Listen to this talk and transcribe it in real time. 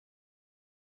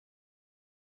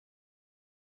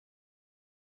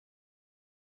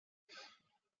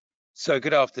So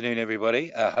good afternoon,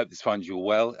 everybody. I hope this finds you all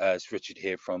well. It's Richard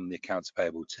here from the Accounts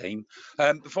Payable team.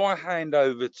 Before I hand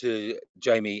over to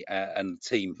Jamie and the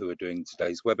team who are doing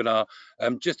today's webinar,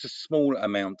 just a small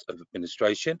amount of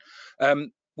administration.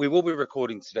 We will be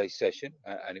recording today's session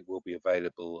and it will be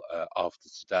available after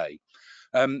today.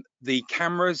 The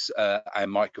cameras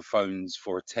and microphones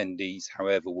for attendees,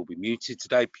 however, will be muted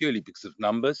today purely because of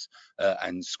numbers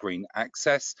and screen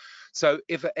access. So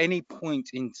if at any point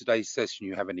in today's session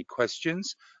you have any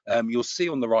questions, you'll see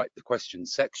on the right the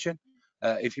questions section.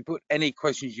 If you put any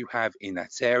questions you have in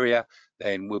that area,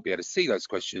 then we'll be able to see those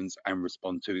questions and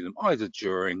respond to them either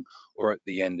during or at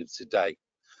the end of today.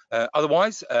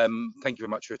 Otherwise, thank you very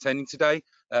much for attending today,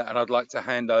 and I'd like to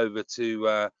hand over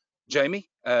to Jamie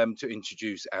to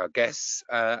introduce our guests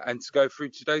and to go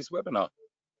through today's webinar.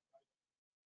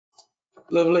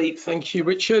 Lovely, thank you,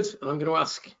 Richard. I'm going to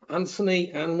ask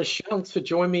Anthony and Michelle to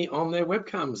join me on their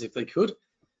webcams if they could.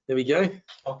 There we go.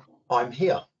 Oh, I'm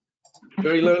here.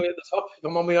 Very lonely at the top if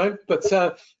I'm on my own. But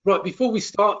right, before we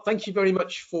start, thank you very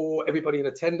much for everybody in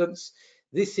attendance.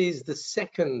 This is the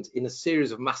second in a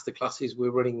series of masterclasses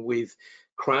we're running with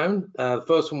Crown. The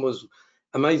first one was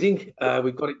amazing.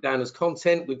 We've got it down as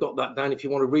content. We've got that down. If you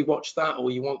want to rewatch that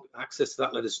or you want access to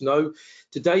that, let us know.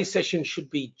 Today's session should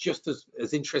be just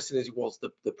as interesting as it was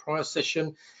the prior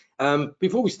session.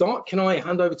 Before we start, can I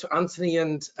hand over to Anthony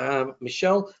and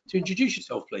Michelle to introduce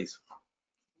yourself, please?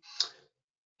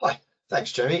 Hi,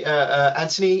 thanks, Jamie.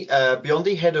 Anthony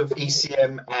Biondi, head of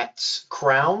ECM at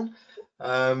Crown,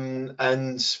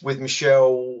 and with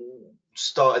Michelle,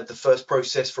 started the first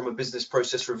process from a business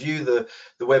process review, the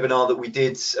webinar that we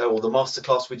did, or the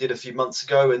masterclass we did a few months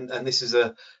ago, and this is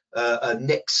a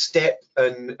next step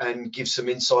and give some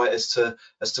insight as to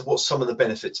what some of the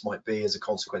benefits might be as a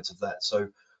consequence of that. So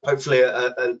hopefully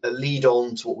a lead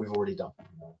on to what we've already done.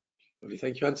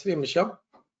 Thank you, Anthony. And Michelle?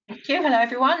 Thank you. Hello,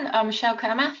 everyone. I'm Michelle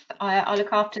Kermath. I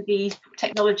look after the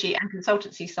technology and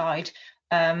consultancy side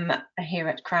here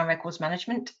at Crown Records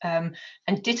Management, and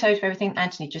ditto to everything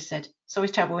Anthony just said. It's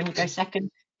always terrible when you go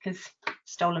second because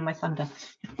stolen my thunder.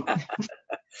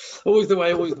 Always the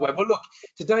way, always the way. Well, look,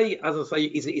 today, as I say,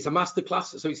 is a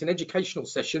masterclass, so it's an educational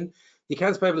session. The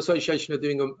Accounts Payable Association are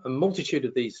doing a multitude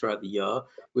of these throughout the year.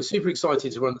 We're super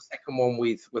excited to run the second one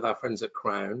with our friends at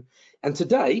Crown. And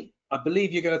today, I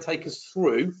believe you're going to take us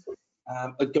through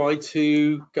a guide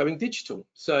to going digital.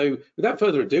 So without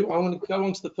further ado, I want to go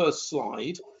on to the first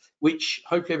slide, which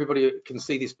hopefully everybody can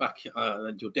see this back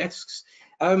at your desks.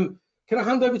 Can I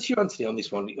hand over to you, Anthony, on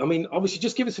this one? I mean, obviously,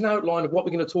 just give us an outline of what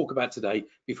we're going to talk about today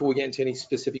before we get into any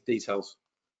specific details.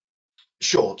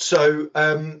 Sure. So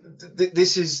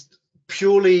this is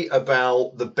purely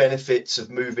about the benefits of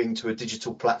moving to a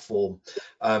digital platform,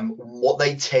 what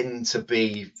they tend to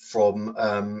be from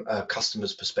a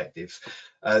customer's perspective.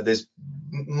 There's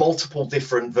multiple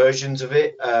different versions of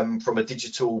it from a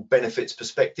digital benefits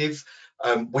perspective.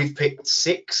 We've picked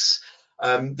 6.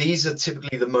 These are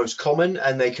typically the most common,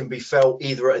 and they can be felt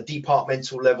either at a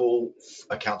departmental level,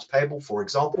 accounts payable, for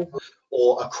example,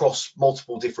 or across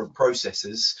multiple different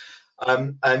processes.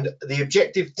 And the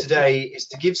objective today is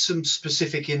to give some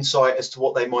specific insight as to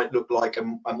what they might look like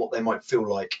and what they might feel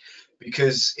like,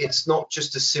 because it's not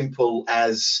just as simple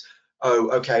as, oh,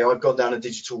 okay, I've gone down a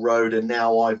digital road and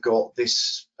now I've got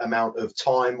this amount of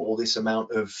time or this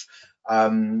amount of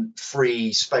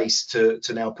free space to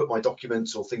now put my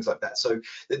documents or things like that. So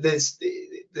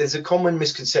there's a common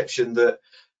misconception that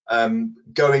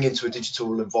going into a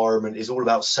digital environment is all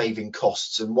about saving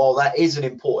costs, and while that is an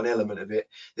important element of it,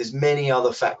 there's many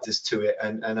other factors to it,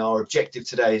 and our objective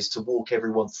today is to walk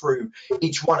everyone through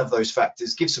each one of those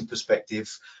factors, give some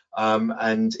perspective,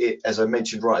 and it, as I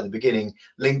mentioned right at the beginning,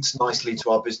 links nicely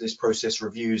to our business process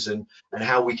reviews and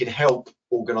how we can help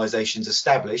organizations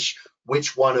establish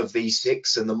which one of these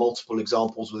 6 and the multiple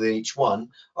examples within each one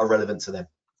are relevant to them.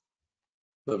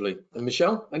 Lovely. And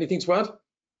Michelle, anything to add?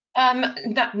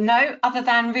 No, other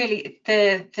than really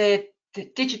the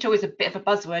digital is a bit of a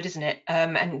buzzword, isn't it?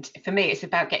 And for me, it's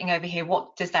about getting over here.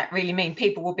 What does that really mean?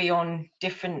 People will be on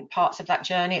different parts of that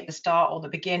journey at the start or the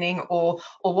beginning, or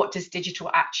what does digital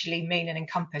actually mean and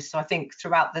encompass? So I think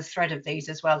throughout the thread of these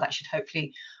as well, that should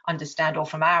hopefully understand, or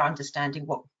from our understanding,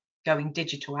 what going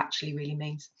digital actually really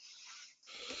means.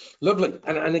 Lovely.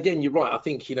 And again, you're right. I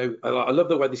think, you know, I love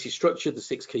the way this is structured, the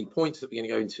 6 key points that we're going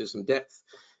to go into some depth.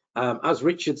 As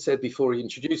Richard said before he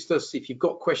introduced us, if you've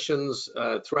got questions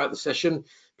throughout the session,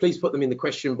 please put them in the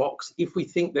question box. If we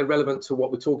think they're relevant to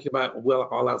what we're talking about, well,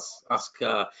 I'll ask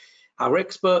our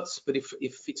experts, but if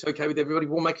it's okay with everybody,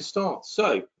 we'll make a start.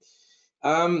 So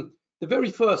the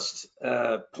very first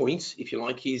point, if you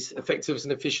like, is effectiveness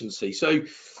and efficiency. So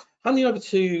Handing over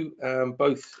to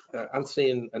both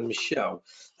Anthony and Michelle.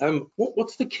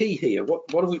 What's the key here?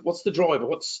 What's the driver?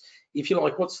 What's, if you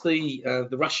like, what's the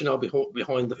rationale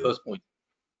behind the first point?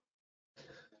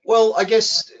 Well, I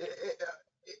guess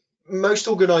most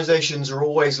organizations are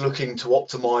always looking to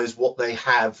optimize what they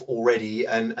have already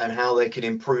and how they can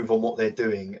improve on what they're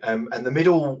doing. And the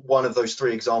middle one of those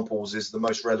three examples is the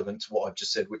most relevant to what I've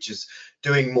just said, which is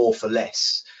doing more for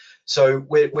less. So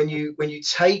when you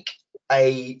take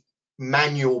a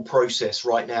manual process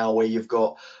right now where you've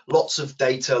got lots of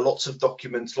data, lots of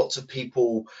documents, lots of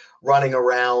people running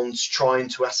around trying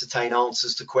to ascertain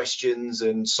answers to questions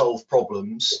and solve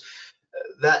problems,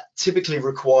 that typically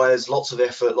requires lots of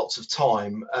effort, lots of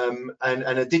time, and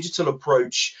a digital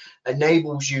approach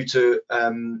enables you to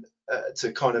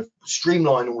kind of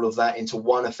streamline all of that into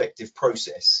one effective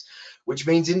process, which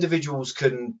means individuals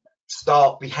can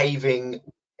start behaving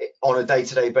on a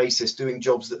day-to-day basis, doing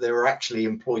jobs that they were actually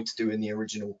employed to do in the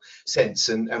original sense.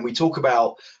 And we talk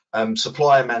about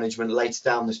supplier management later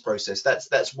down this process.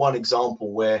 That's one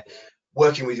example where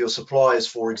working with your suppliers,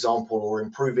 for example, or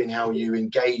improving how you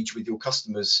engage with your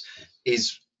customers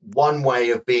is one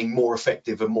way of being more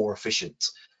effective and more efficient.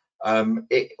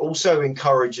 It also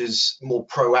encourages more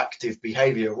proactive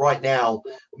behavior. Right now,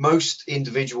 most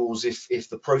individuals, if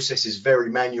the process is very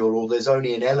manual or there's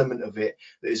only an element of it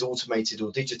that is automated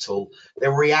or digital,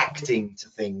 they're reacting to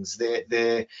things.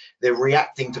 They're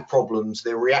reacting to problems.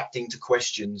 They're reacting to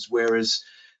questions. Whereas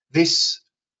this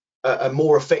a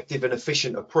more effective and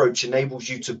efficient approach enables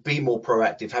you to be more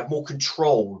proactive, have more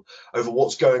control over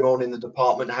what's going on in the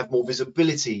department, have more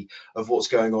visibility of what's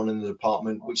going on in the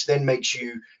department, which then makes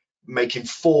you make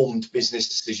informed business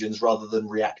decisions rather than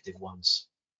reactive ones.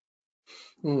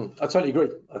 I totally agree.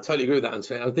 I totally agree with that,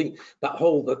 Anthony. I think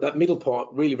that middle part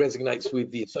really resonates with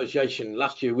the association.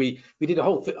 Last year, we did a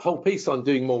whole piece on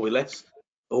doing more with less,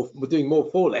 or we're doing more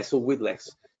for less or with less.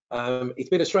 It's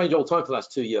been a strange old time for the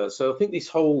last 2 years. So I think this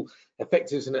whole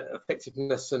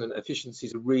effectiveness and efficiency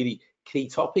is a really key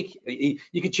topic.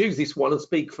 You could choose this one and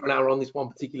speak for an hour on this one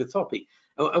particular topic.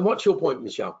 And what's your point,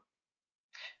 Michelle?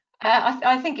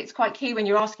 I think it's quite key when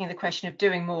you're asking the question of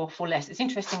doing more for less. It's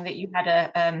interesting that you had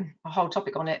a whole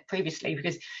topic on it previously,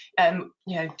 because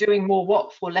you know, doing more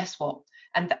what for less what,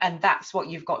 and that's what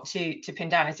you've got to pin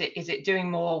down. Is it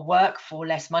doing more work for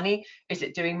less money? Is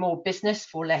it doing more business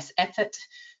for less effort?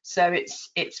 So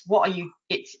it's what are you?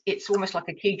 It's almost like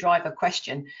a key driver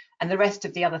question, and the rest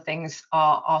of the other things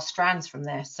are strands from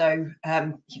there. So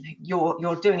you know,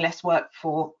 you're doing less work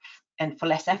for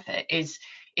less effort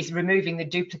is removing the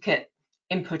duplicate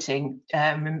inputting,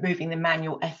 removing the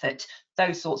manual effort,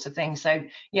 those sorts of things. So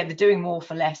yeah, the doing more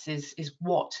for less is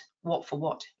what for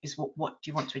what is what do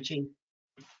you want to achieve.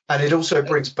 And it also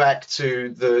brings back to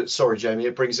the, sorry, Jamie,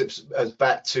 it brings us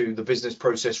back to the business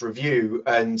process review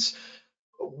and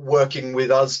working with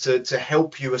us to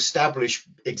help you establish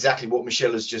exactly what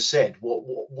Michelle has just said.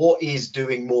 What is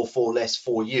doing more for less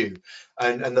for you?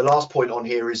 And the last point on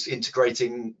here is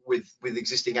integrating with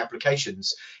existing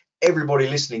applications. Everybody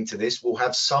listening to this will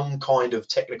have some kind of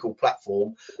technical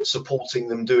platform supporting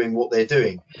them doing what they're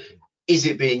doing. Is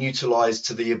it being utilized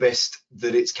to the best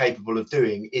that it's capable of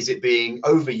doing? Is it being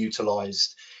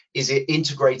overutilized? Is it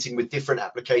integrating with different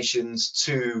applications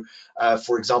to,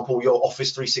 for example, your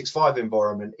Office 365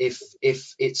 environment? If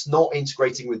it's not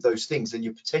integrating with those things, then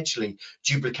you're potentially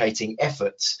duplicating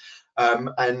efforts.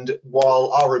 And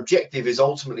while our objective is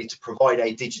ultimately to provide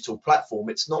a digital platform,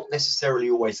 it's not necessarily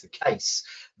always the case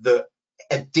that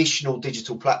additional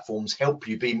digital platforms help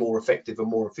you be more effective and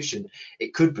more efficient.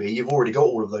 It could be you've already got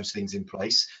all of those things in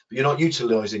place, but you're not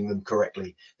utilizing them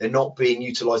correctly. They're not being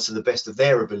utilized to the best of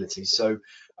their abilities. So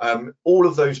all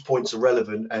of those points are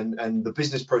relevant, and the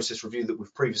business process review that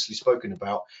we've previously spoken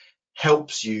about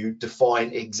helps you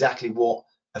define exactly what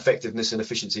effectiveness and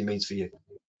efficiency means for you.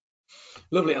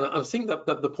 Lovely, and I think that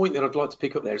the point that I'd like to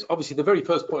pick up there is obviously the very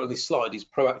first point on this slide is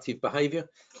proactive behaviour,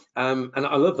 and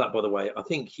I love that, by the way. I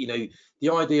think, you know,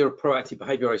 the idea of proactive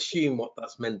behaviour, I assume what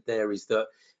that's meant there is that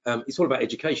it's all about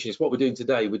education. It's what we're doing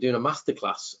today. We're doing a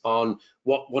masterclass on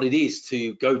what it is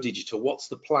to go digital. What's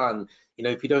the plan? You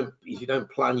know, if you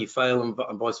don't plan, you fail,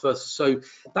 and vice versa. So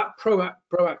that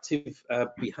proactive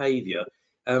behaviour.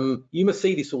 You must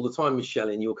see this all the time, Michelle,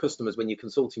 in your customers when you're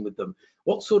consulting with them.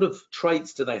 What sort of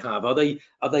traits do they have? Are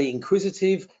they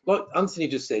inquisitive? Like Anthony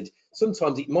just said,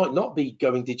 sometimes it might not be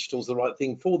going digital is the right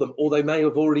thing for them, or they may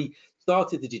have already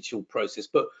started the digital process.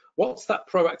 But what's that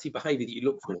proactive behaviour that you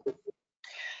look for?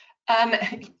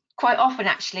 Quite often,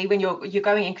 actually, when you're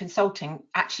going in consulting,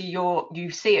 actually you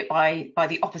see it by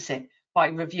the opposite. By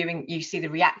reviewing, you see the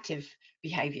reactive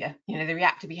behaviour. You know, the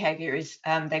reactive behaviour is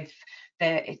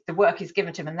the work is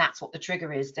given to them, and that's what the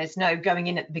trigger is. There's no going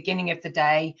in at the beginning of the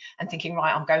day and thinking,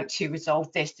 right, I'm going to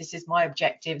resolve this. This is my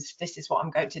objectives. This is what I'm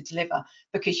going to deliver.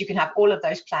 Because you can have all of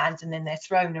those plans and then they're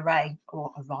thrown away,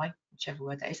 whichever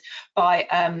word that is, by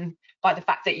the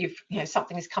fact that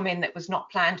something has come in that was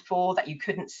not planned for, that you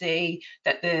couldn't see,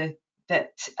 that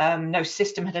no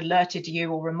system had alerted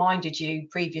you or reminded you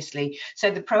previously. So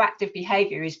the proactive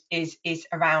behaviour is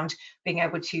around being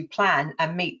able to plan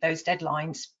and meet those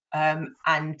deadlines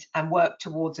and work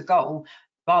towards a goal,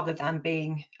 rather than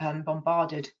being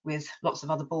bombarded with lots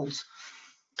of other balls.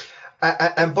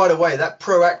 And by the way, that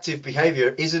proactive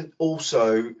behavior isn't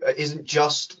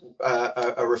just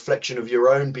a reflection of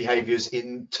your own behaviors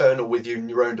internal with you in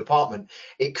your own department.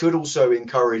 It could also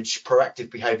encourage proactive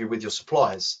behavior with your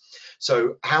suppliers.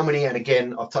 So how many, and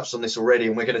again, I've touched on this already,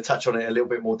 and we're going to touch on it in a little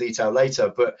bit more detail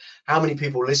later, but how many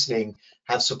people listening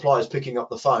have suppliers picking up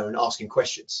the phone asking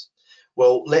questions?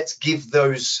 Well, let's give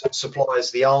those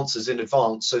suppliers the answers in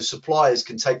advance, so suppliers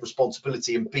can take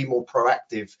responsibility and be more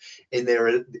proactive in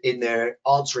their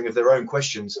answering of their own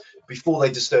questions before they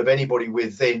disturb anybody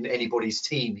within anybody's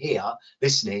team here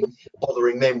listening,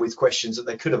 bothering them with questions that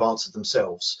they could have answered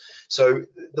themselves. So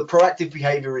the proactive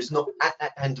behavior is not,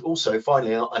 and also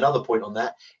finally another point on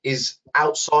that is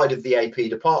outside of the AP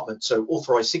department. So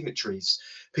authorized signatories,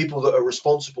 people that are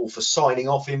responsible for signing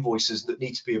off invoices that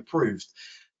need to be approved.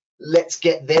 Let's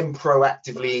get them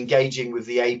proactively engaging with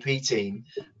the AP team,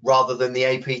 rather than the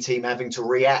AP team having to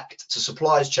react to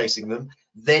suppliers chasing them,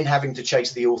 then having to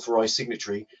chase the authorized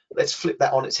signatory. Let's flip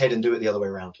that on its head and do it the other way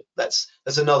around. That's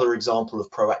another example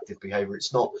of proactive behavior.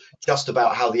 It's not just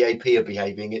about how the AP are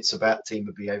behaving, it's about team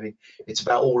are behaving. It's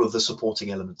about all of the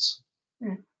supporting elements.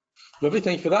 Lovely,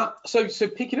 thank you for that. So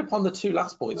picking up on the two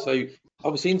last points, so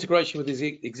obviously integration with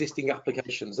existing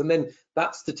applications, and then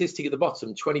that statistic at the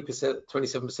bottom, 20%,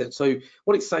 27%. So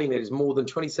what it's saying there is more than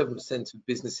 27% of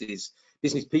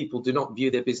business people do not view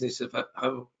their business of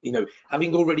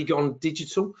having already gone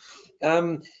digital.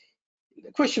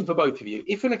 Question for both of you: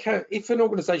 if an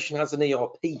organisation has an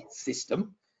ERP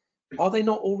system, are they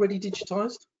not already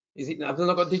digitized? Have they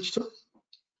not got digital?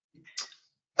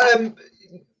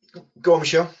 Go on,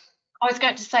 Michelle. I was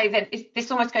going to say that this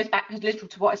almost goes back a little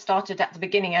to what I started at the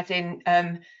beginning, as in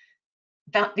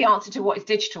that the answer to what is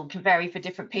digital can vary for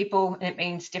different people, and it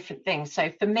means different things.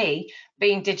 So for me,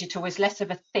 being digital is less of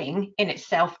a thing in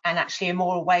itself and actually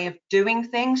more a way of doing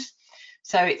things.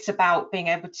 So it's about being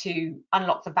able to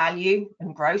unlock the value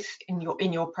and growth in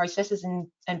your processes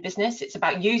and business. It's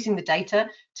about using the data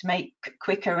to make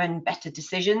quicker and better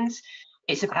decisions.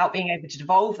 It's about being able to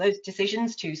devolve those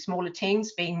decisions to smaller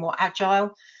teams, being more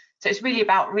agile. So it's really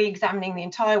about re-examining the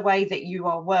entire way that you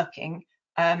are working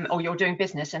or you're doing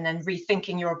business, and then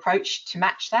rethinking your approach to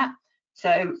match that.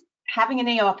 So having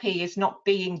an ERP is not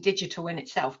being digital in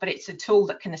itself, but it's a tool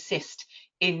that can assist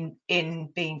in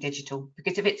being digital.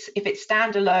 Because if it's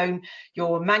standalone,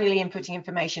 you're manually inputting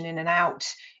information in and out,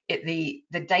 the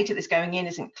data that's going in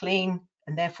isn't clean,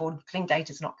 and therefore clean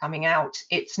data is not coming out.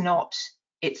 It's not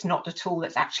a tool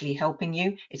that's actually helping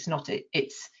you.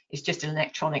 It's just an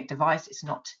electronic device. It's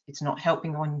not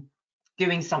helping on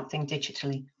doing something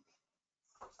digitally.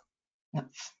 Don't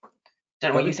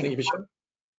know what you think.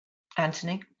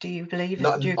 Anthony, do you believe?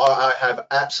 No, I have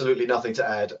absolutely nothing to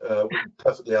add.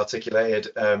 Perfectly articulated.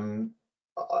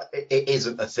 It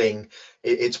isn't a thing.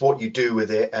 It's what you do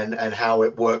with it and how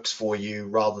it works for you,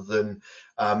 rather than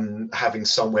having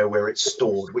somewhere where it's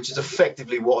stored, which is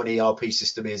effectively what an ERP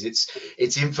system is.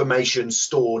 It's information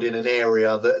stored in an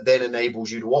area that then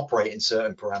enables you to operate in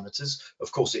certain parameters.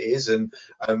 Of course it is, and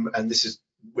this is,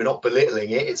 we're not belittling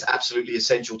it. It's absolutely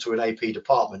essential to an AP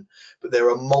department, but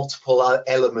there are multiple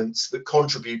elements that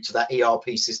contribute to that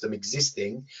ERP system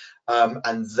existing,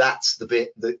 and that's the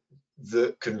bit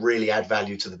that can really add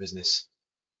value to the business.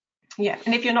 Yeah,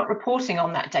 and if you're not reporting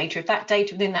on that data, if that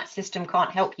data within that system can't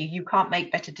help you, you can't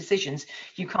make better decisions.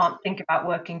 You can't think about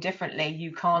working differently.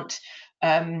 You can't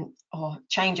or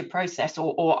change a process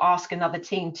or ask another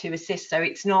team to assist. So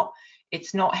it's not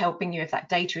helping you if that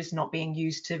data is not being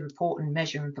used to report and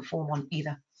measure and perform on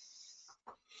either.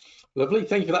 Lovely,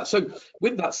 thank you for that. So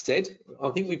with that said, I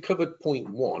think we've covered point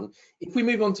one. If we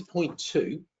move on to point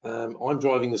two, I'm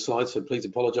driving the slides, so please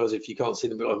apologise if you can't see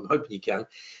them, but I'm hoping you can.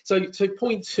 So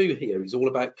point two here is all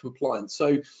about compliance.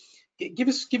 So give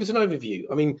us an overview.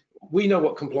 I mean, we know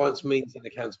what compliance means in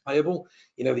accounts payable.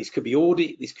 You know, this could be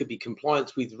audit, this could be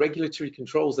compliance with regulatory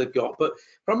controls they've got, but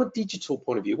from a digital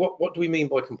point of view, what do we mean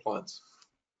by compliance?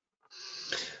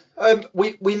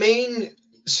 We mean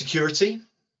security.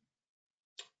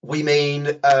 We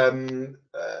mean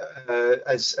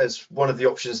as one of the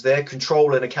options there,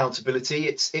 control and accountability.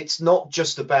 It's not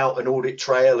just about an audit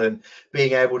trail and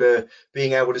being able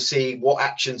to see what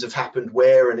actions have happened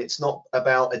where, and it's not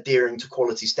about adhering to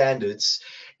quality standards.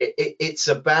 It's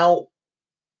about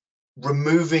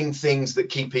removing things that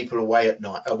keep people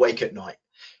awake at night.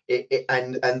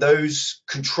 And those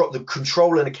the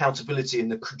control and accountability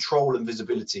and the control and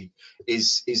visibility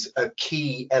is a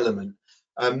key element.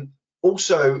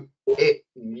 Also, it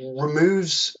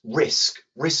removes risk.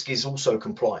 Risk is also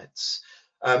compliance,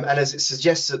 and as it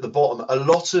suggests at the bottom, a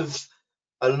lot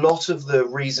of the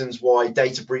reasons why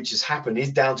data breaches happen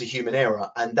is down to human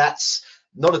error, and that's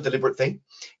not a deliberate thing.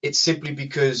 It's simply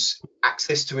because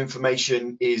access to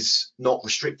information is not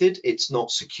restricted, it's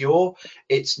not secure,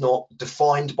 it's not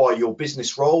defined by your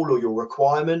business role or your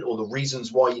requirement or the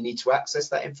reasons why you need to access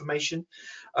that information.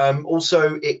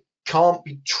 Also, it can't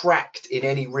be tracked in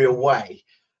any real way.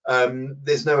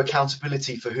 There's no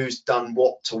accountability for who's done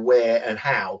what to where and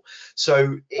how.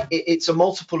 So it's a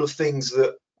multiple of things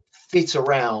that fit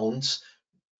around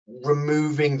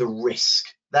removing the risk.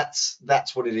 That's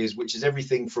what it is, which is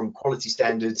everything from quality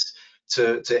standards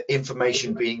to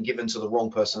information being given to the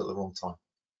wrong person at the wrong time.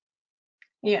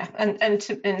 Yeah,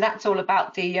 and that's all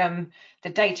about the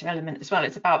data element as well.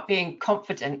 It's about being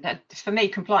confident. For me,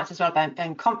 compliance is well about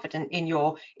being confident in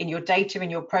your data, in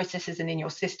your processes, and in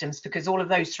your systems, because all of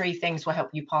those three things will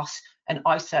help you pass an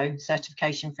ISO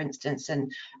certification, for instance,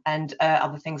 and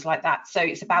other things like that. So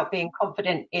it's about being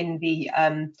confident in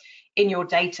in your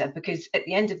data, because at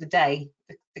the end of the day,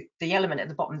 the element at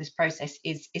the bottom of this process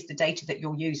is the data that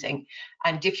you're using.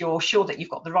 And if you're sure that you've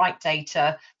got the right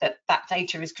data, that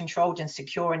data is controlled and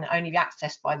secure and only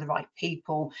accessed by the right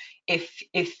people, if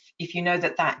you know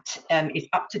that is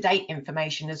up-to-date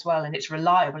information as well, and it's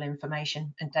reliable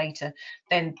information and data,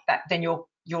 then you're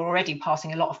already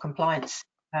passing a lot of compliance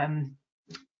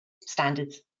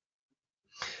standards.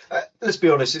 Let's be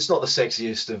honest, it's not the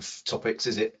sexiest of topics,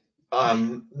 is it?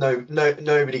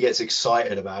 Nobody gets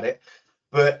excited about it,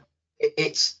 but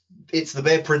it's the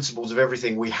bare principles of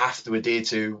everything we have to adhere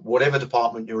to, whatever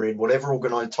department you're in, whatever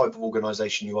type of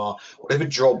organization you are, whatever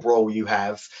job role you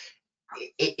have.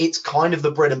 It's kind of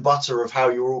the bread and butter of how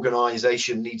your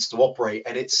organization needs to operate.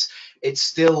 And it's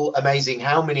still amazing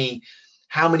how many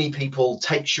people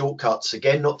take shortcuts,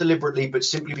 again, not deliberately, but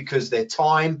simply because their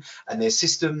time and their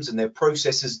systems and their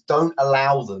processes don't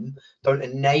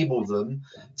enable them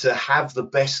to have the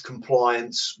best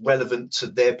compliance relevant to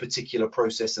their particular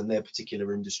process and their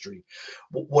particular industry.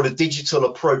 What a digital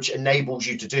approach enables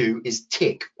you to do is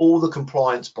tick all the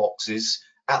compliance boxes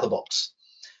at the box.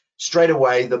 Straight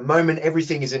away, the moment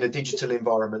everything is in a digital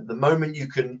environment, the moment you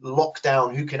can lock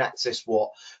down who can access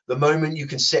what, the moment you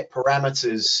can set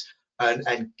parameters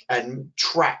and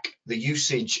track the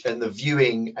usage and the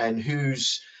viewing and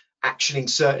who's actioning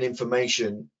certain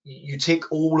information, you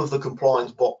tick all of the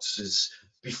compliance boxes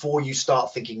before you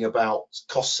start thinking about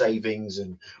cost savings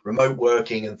and remote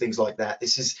working and things like that.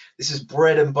 This is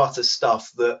bread and butter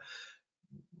stuff that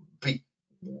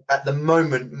at the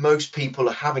moment most people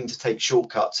are having to take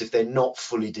shortcuts if they're not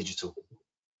fully digital.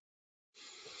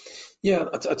 Yeah,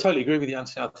 I totally agree with you,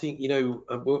 Anthony. I think,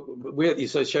 we at the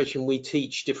association, we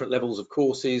teach different levels of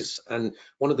courses, and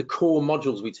one of the core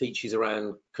modules we teach is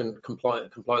around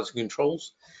compliance and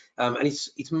controls. And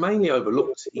it's mainly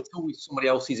overlooked. It's always somebody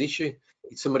else's issue.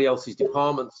 It's somebody else's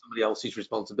department, somebody else's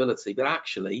responsibility. But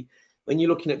actually, when you're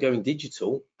looking at going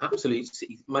digital, absolutely,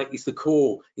 it's the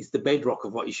core, it's the bedrock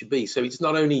of what you should be. So it's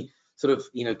not only sort of,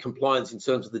 compliance in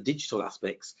terms of the digital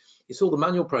aspects, it's all the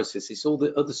manual process, it's all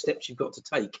the other steps you've got to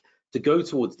take to go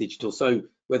towards digital. So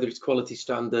whether it's quality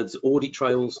standards, audit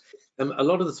trails, a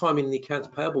lot of the time in the accounts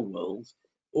payable world,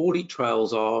 audit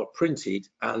trails are printed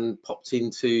and popped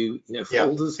into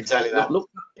folders. Yeah, exactly that.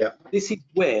 Yeah. This is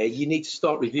where you need to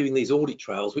start reviewing these audit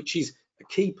trails, which is a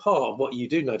key part of what you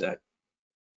do, no doubt.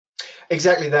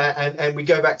 Exactly that, and we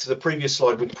go back to the previous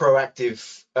slide with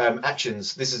proactive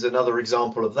actions. This is another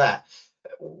example of that.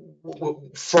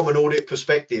 From an audit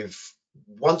perspective,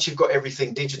 once you've got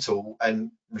everything digital,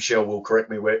 and Michelle will correct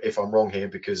me if I'm wrong here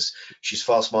because she's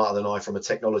far smarter than I from a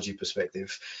technology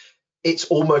perspective, it's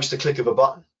almost a click of a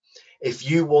button. If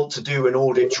you want to do an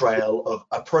audit trail of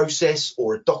a process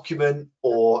or a document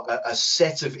or a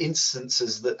set of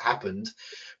instances that happened,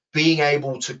 being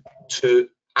able to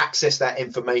access that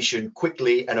information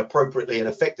quickly and appropriately and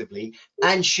effectively,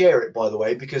 and share it, by the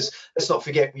way, because let's not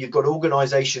forget, you've got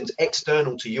organizations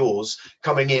external to yours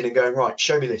coming in and going, right,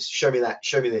 show me this, show me that,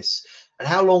 show me this. And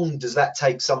how long does that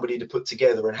take somebody to put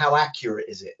together, and how accurate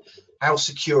is it? How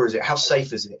secure is it? How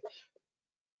safe is it?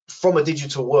 from a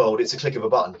digital world, it's a click of a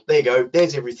button. There you go.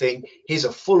 There's everything. Here's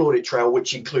a full audit trail,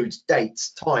 which includes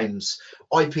dates, times,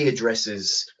 IP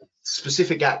addresses,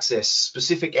 specific access,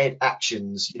 specific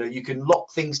actions. You know, you can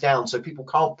lock things down so people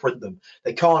can't print them,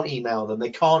 they can't email them, they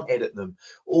can't edit them.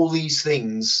 All these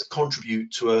things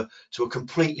contribute to a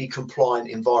completely compliant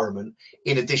environment,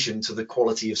 in addition to the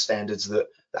quality of standards that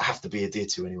have to be adhered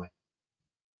to anyway.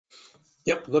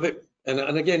 Yep, love it.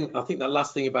 And again, I think that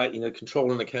last thing about, you know,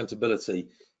 control and accountability,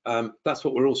 that's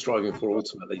what we're all striving for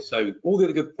ultimately. So all the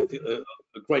other good,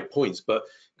 great points, but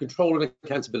control and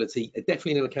accountability,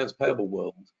 definitely in an accounts payable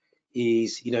world,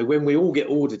 is, you know, when we all get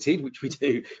audited, which we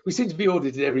do, we seem to be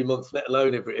audited every month, let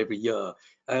alone every year.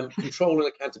 Control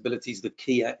and accountability is the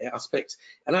key aspect,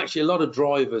 and actually a lot of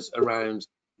drivers around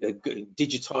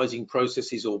digitizing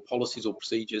processes or policies or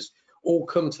procedures all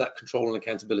come to that control and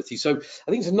accountability. So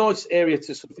I think it's a nice area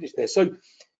to sort of finish there. So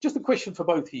just a question for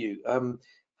both of you.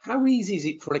 How easy is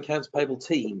it for an accounts payable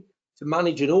team to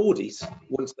manage an audit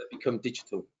once they become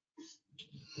digital?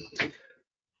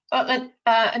 Well,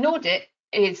 an audit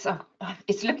is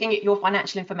it's looking at your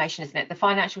financial information, isn't it? The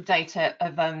financial data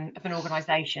of an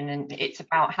organisation, and it's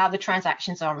about how the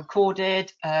transactions are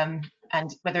recorded,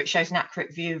 and whether it shows an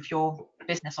accurate view of your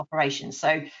business operations.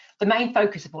 So the main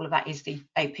focus of all of that is the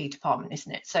AP department,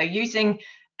 isn't it? So using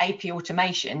AP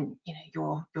automation, you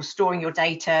know, you're storing your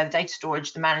data, the data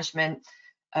storage, the management,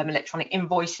 electronic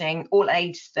invoicing, all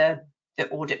aids the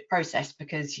audit process,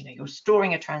 because, you know, you're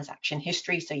storing a transaction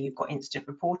history, so you've got instant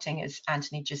reporting, as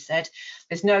Anthony just said.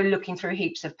 There's no looking through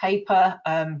heaps of paper,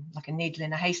 like a needle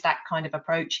in a haystack kind of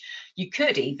approach. You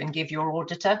could even give your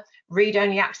auditor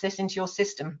read-only access into your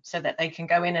system so that they can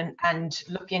go in and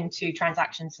look into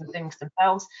transactions and things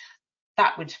themselves.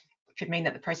 That could mean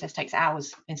that the process takes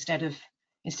hours instead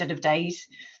of days.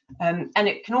 And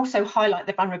it can also highlight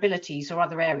the vulnerabilities or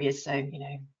other areas. So, you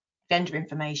know, vendor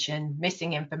information,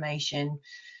 missing information,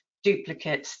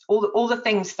 duplicates, all the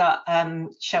things that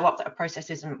show up that a process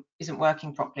isn't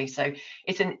working properly. So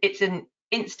it's an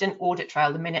instant audit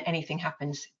trail the minute anything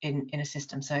happens in a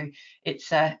system. So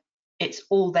it's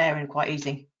all there and quite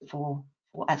easy for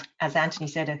as Anthony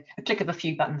said, a click of a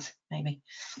few buttons, maybe.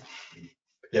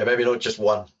 Yeah, maybe not just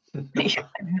one. Maybe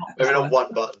not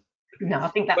one button. No, I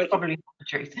think that's probably not the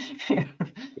truth.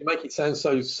 You make it sound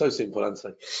so simple,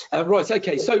 Anthony. Right,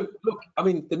 okay, so look, I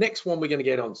mean, the next one we're going to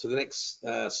get on, so the next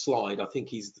slide, I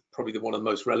think is probably the one of the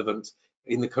most relevant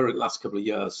in the current last couple of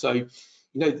years. So, you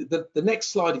know, the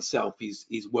next slide itself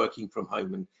is working from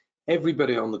home, and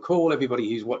everybody on the call, everybody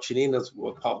who's watching in as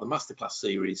well, part of the Masterclass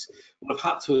series, will have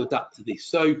had to adapt to this.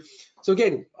 So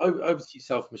again, over to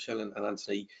yourself, Michelle and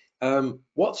Anthony.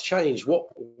 What's changed?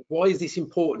 Why is this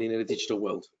important in a digital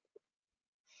world?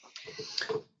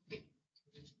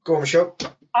 Go on, Michelle.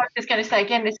 I was just going to say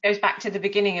again, this goes back to the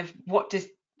beginning of what is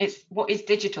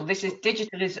digital.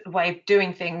 Digital is a way of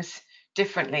doing things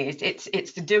differently.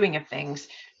 It's the doing of things.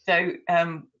 So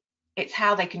it's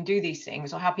how they can do these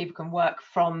things, or how people can work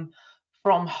from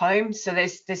home. So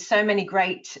there's so many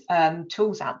great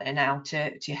tools out there now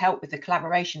to help with the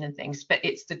collaboration and things, but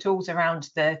it's the tools around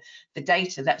the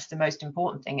data that's the most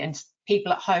important thing. And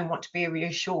people at home want to be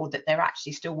reassured that they're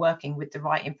actually still working with the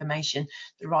right information,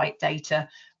 the right data.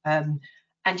 And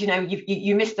you know,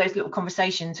 you miss those little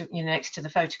conversations, you know, next to the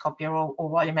photocopier or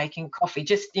while you're making coffee,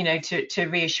 just, you know, to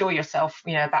reassure yourself,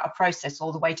 you know, about a process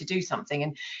or the way to do something.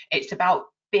 And it's about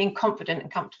being confident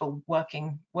and comfortable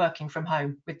working from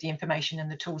home with the information and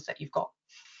the tools that you've got.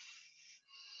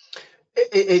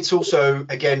 It's also,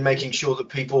 again, making sure that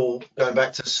people, going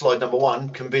back to slide number one,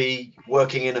 can be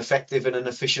working in effective and an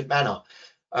efficient manner.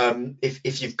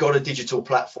 If you've got a digital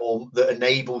platform that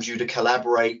enables you to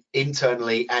collaborate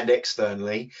internally and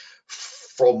externally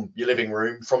from your living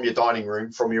room, from your dining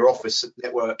room, from your office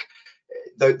network,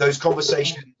 those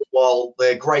conversations, while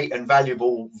they're great and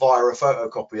valuable via a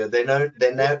photocopier,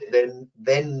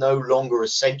 they're no longer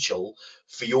essential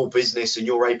for your business and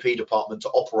your AP department to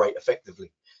operate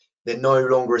effectively. They're no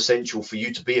longer essential for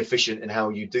you to be efficient in how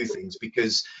you do things,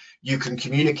 because you can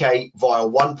communicate via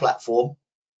one platform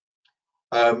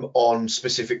on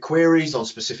specific queries, on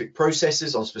specific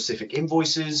processes, on specific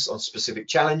invoices, on specific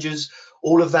challenges.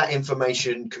 All of that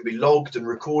information can be logged and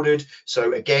recorded.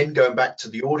 So again, going back to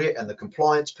the audit and the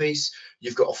compliance piece,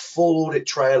 you've got a full audit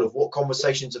trail of what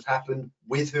conversations have happened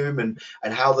with whom and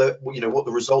how what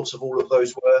the results of all of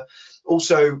those were.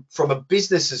 Also, from a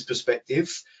business's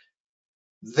perspective,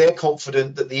 they're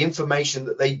confident that the information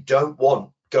that they don't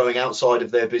want going outside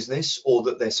of their business, or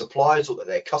that their suppliers or that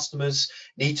their customers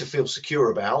need to feel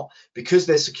secure about, because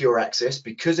there's secure access,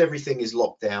 because everything is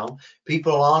locked down.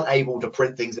 People aren't able to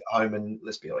print things at home, and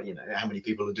let's be honest, you know, how many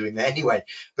people are doing that anyway?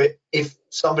 But if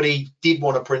somebody did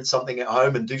want to print something at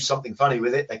home and do something funny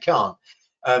with it, they can't.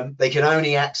 They can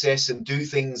only access and do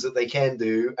things that they can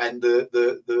do, and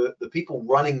the people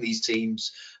running these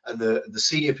teams and the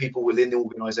senior people within the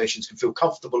organizations can feel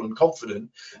comfortable and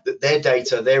confident that their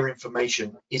data, their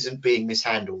information isn't being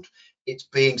mishandled, it's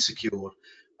being secured.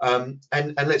 And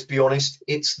let's be honest,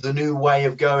 it's the new way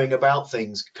of going about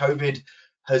things. COVID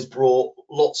has brought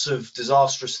lots of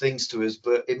disastrous things to us,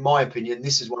 but in my opinion,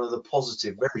 this is one of the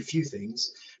positive, very few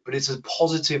things, but it's a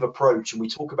positive approach, and we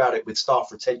talk about it with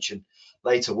staff retention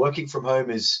later. Working from home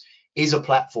is a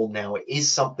platform now. It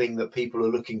is something that people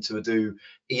are looking to do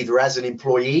either as an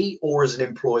employee or as an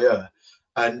employer,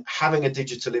 and having a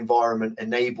digital environment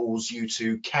enables you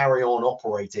to carry on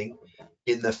operating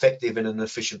in an effective and an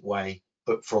efficient way,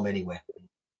 but from anywhere.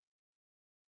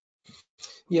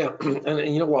 Yeah,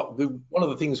 and you know what? One of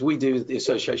the things we do at the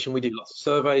association, we do lots of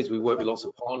surveys, we work with lots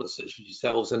of partners such as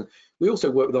yourselves, and we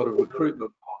also work with a lot of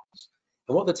recruitment partners.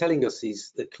 And what they're telling us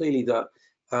is that clearly that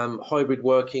hybrid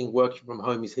working from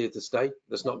home is here to stay.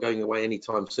 That's not going away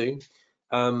anytime soon.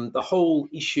 The whole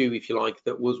issue, if you like,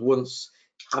 that was once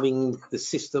having the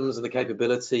systems and the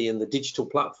capability and the digital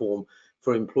platform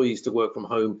for employees to work from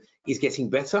home is getting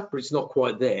better, but it's not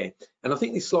quite there. And I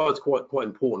think this slide's quite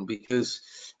important, because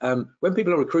when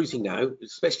people are recruiting now,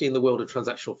 especially in the world of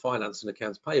transactional finance and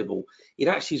accounts payable, it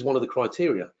actually is one of the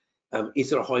criteria.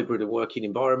 Is there a hybrid working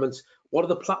environment? What are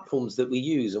the platforms that we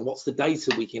use, and what's the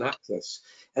data we can access?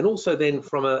 And also then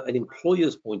from an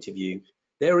employer's point of view,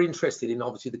 they're interested in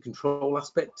obviously the control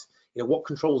aspect. You know, what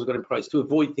controls are got in place to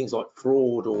avoid things like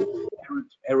fraud or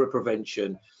error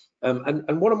prevention.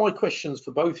 And one of my questions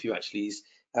for both of you actually is,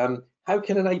 how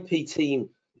can an AP team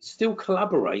still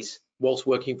collaborate whilst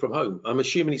working from home? I'm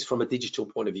assuming it's from a digital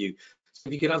point of view. So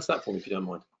if you could answer that for me, if you don't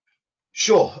mind.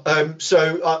 Sure.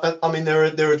 So I mean,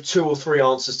 there are 2 or 3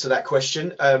 answers to that question.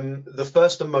 The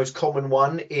first and most common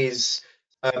one is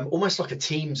almost like a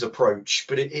Teams approach,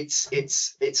 but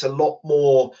it's a lot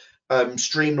more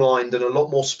streamlined and a lot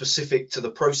more specific to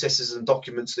the processes and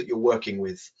documents that you're working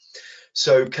with.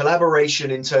 So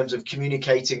collaboration in terms of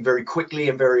communicating very quickly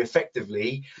and very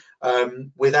effectively,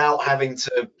 without having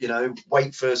to, you know,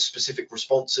 wait for specific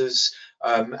responses.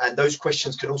 And those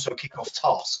questions can also kick off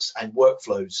tasks and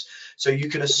workflows. So you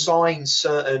can assign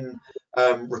certain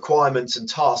requirements and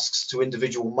tasks to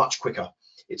individual much quicker.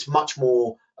 It's much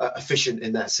more efficient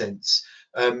in that sense.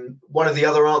 One of the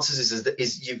other answers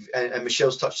is you've, and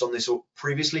Michelle's touched on this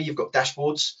previously, you've got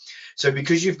dashboards. So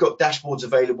because you've got dashboards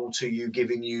available to you,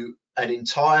 giving you an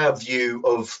entire view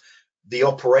of the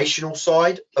operational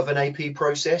side of an AP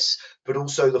process, but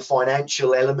also the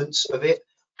financial elements of it.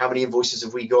 How many invoices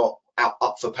have we got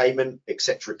up for payment,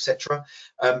 etc., etc.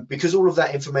 Because all of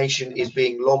that information is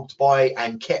being logged by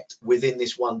and kept within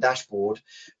this one dashboard,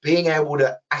 being able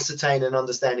to ascertain and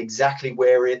understand exactly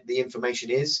where the information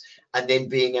is, and then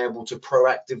being able to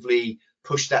proactively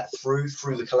push that through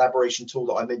the collaboration tool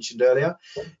that I mentioned earlier,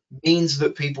 means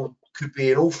that people could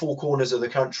be in all 4 corners of the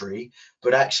country,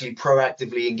 but actually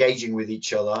proactively engaging with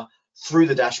each other through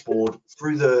the dashboard,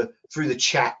 through the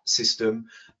chat system,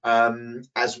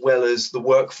 as well as the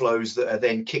workflows that are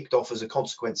then kicked off as a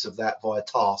consequence of that via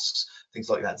tasks, things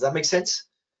like that. Does that make sense?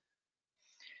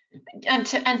 And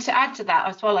to add to that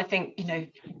as well, I think, you know,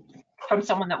 from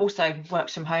someone that also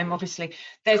works from home, obviously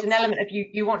there's an element of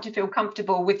you want to feel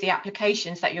comfortable with the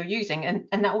applications that you're using, and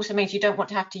that also means you don't want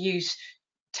to have to use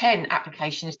 10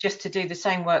 applications just to do the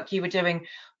same work you were doing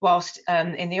whilst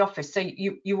in the office. So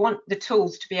you want the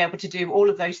tools to be able to do all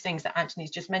of those things that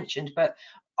Anthony's just mentioned, but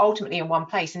ultimately in one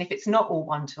place. And if it's not all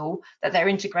one tool, that they're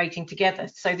integrating together,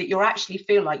 so that you actually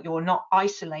feel like you're not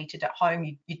isolated at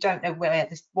home. You don't know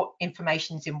what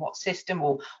information is in what system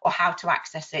or how to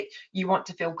access it. You want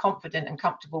to feel confident and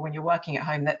comfortable when you're working at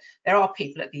home that there are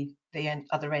people at the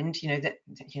other end, you know,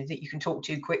 that you can talk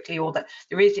to quickly, or that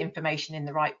there is information in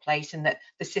the right place, and that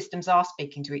the systems are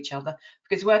speaking to each other.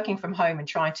 Because working from home and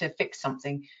trying to fix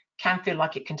something can feel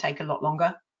like it can take a lot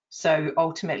longer. So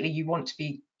ultimately you want to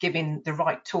be giving the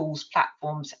right tools,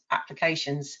 platforms,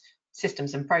 applications,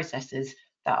 systems and processes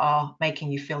that are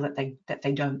making you feel that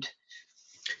they don't.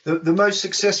 The most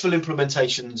successful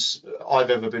implementations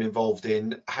I've ever been involved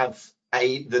in have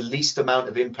the least amount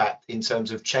of impact in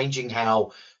terms of changing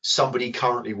how somebody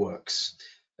currently works.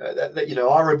 You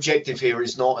know, our objective here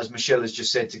is not, as Michelle has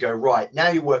just said, to go, right, now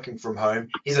you're working from home,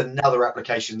 here's another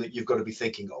application that you've got to be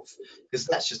thinking of, because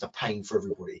that's just a pain for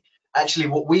everybody. Actually,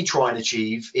 what we try and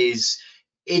achieve is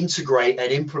integrate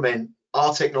and implement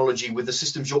our technology with the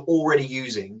systems you're already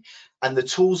using, and the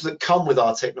tools that come with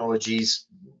our technologies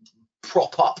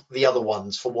prop up the other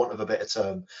ones, for want of a better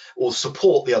term, or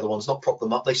support the other ones, not prop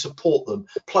them up, they support them,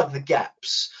 plug the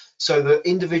gaps, so that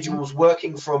individuals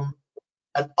working from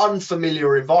an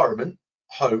unfamiliar environment,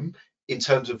 home, in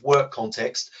terms of work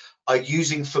context, are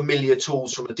using familiar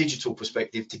tools from a digital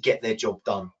perspective to get their job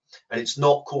done, and it's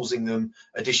not causing them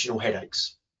additional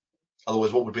headaches.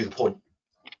 Otherwise, what would be the point?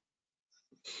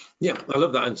 Yeah, I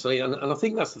love that, Anthony, and I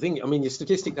think that's the thing. I mean, your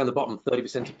statistic down the bottom,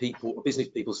 30% of people, business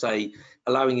people, say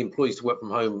allowing employees to work from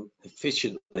home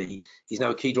efficiently is now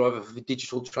a key driver for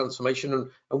digital transformation. And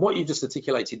what you just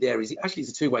articulated there is actually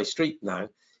it's a two-way street now.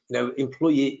 You know,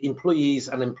 employees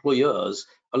and employers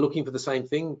are looking for the same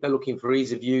thing. They're looking for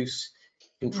ease of use,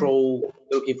 control.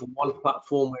 They're looking for one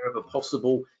platform wherever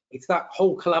possible. It's that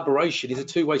whole collaboration is a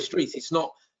two-way street. It's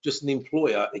not just an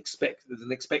employer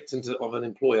expectant of an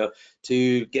employer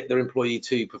to get their employee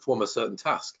to perform a certain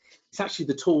task. It's actually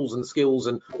the tools and skills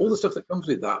and all the stuff that comes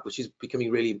with that, which is becoming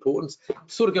really important. It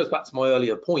sort of goes back to my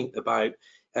earlier point about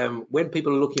when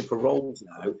people are looking for roles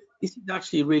now, this is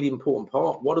actually a really important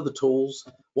part. What are the tools?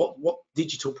 What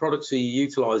digital products are you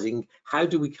utilizing? How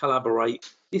do we collaborate?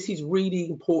 This is really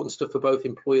important stuff for both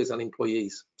employers and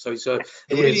employees. So it's a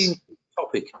really important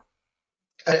topic.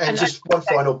 And just one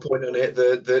final point on it,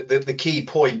 the key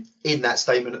point in that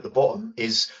statement at the bottom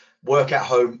is work at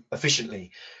home efficiently.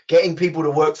 Getting people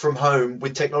to work from home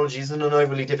with technology isn't an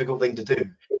overly difficult thing to do.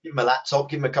 Give them a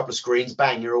laptop, give them a couple of screens,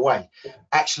 bang, you're away.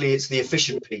 Actually, it's the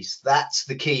efficient piece. That's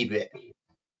the key bit.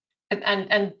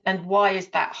 And why is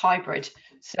that hybrid?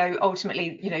 So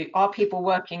ultimately, you know, are people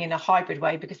working in a hybrid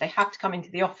way because they have to come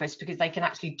into the office because they can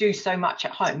actually do so much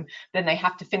at home, then they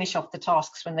have to finish off the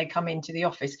tasks when they come into the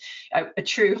office? A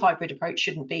true hybrid approach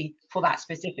shouldn't be for that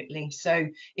specifically. So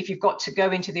if you've got to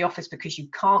go into the office because you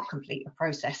can't complete a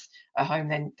process at home,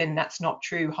 then that's not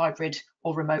true hybrid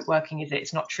or remote working, is it?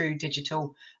 It's not true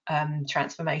digital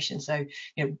transformation. So,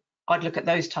 you know, I'd look at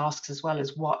those tasks as well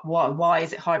as why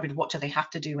is it hybrid? What do they have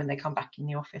to do when they come back in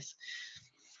the office?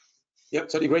 Yep,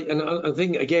 totally agree. And I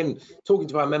think, again, talking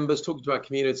to our members, talking to our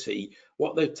community,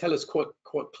 what they tell us quite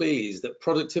clearly is that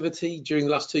productivity during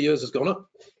the last 2 years has gone up,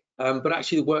 but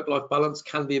actually the work-life balance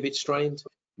can be a bit strained,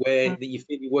 where you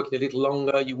feel you're working a little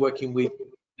longer, you're working with,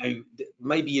 you know,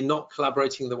 maybe you're not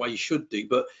collaborating the way you should do,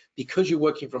 but because you're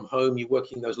working from home, you're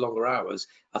working those longer hours.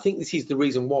 I think this is the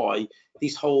reason why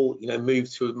this whole, you know,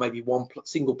 move to maybe one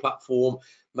single platform,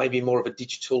 maybe more of a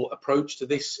digital approach to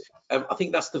this. I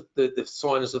think that's the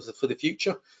signs for the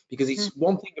future, because it's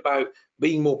one thing about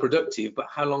being more productive, but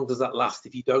how long does that last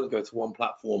if you don't go to one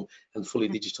platform and fully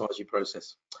digitize your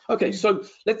process? Okay, so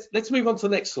let's move on to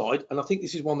the next slide, and I think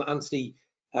this is one that Anthony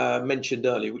mentioned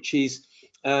earlier, which is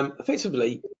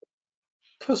effectively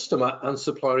customer and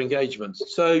supplier engagement.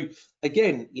 So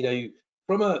again, you know,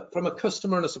 from a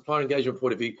customer and a supplier engagement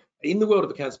point of view, in the world of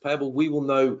accounts payable, we will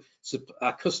know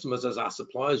our customers as our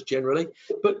suppliers generally,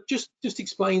 but just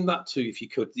explain that too, if you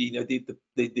could, you know,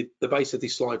 the base of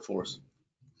this slide for us.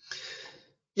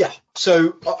 Yeah,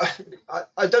 so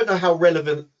I don't know how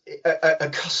relevant a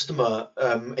customer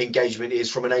engagement is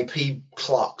from an AP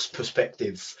clerk's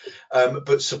perspective,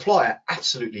 but supplier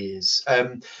absolutely is.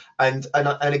 And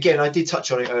again, I did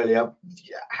touch on it earlier.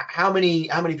 How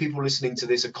many people listening to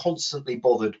this are constantly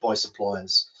bothered by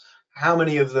suppliers? How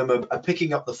many of them are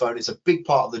picking up the phone? It's a big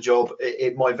part of the job.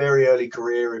 In my very early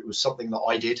career, it was something that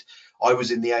I did. I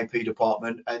was in the AP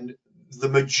department, and the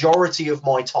majority of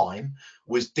my time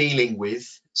was dealing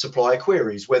with supplier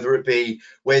queries, whether it be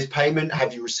where's payment,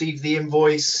 have you received the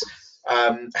invoice,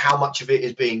 how much of it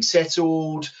is being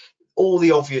settled, all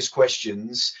the obvious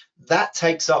questions. That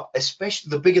takes up, especially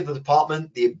the bigger the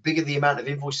department, the bigger the amount of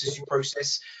invoices you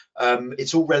process.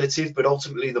 It's all relative, but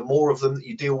ultimately the more of them that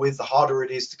you deal with, the harder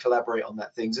it is to collaborate on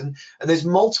that things. And there's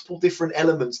multiple different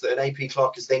elements that an AP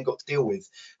clerk has then got to deal with.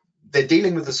 They're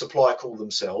dealing with the supplier call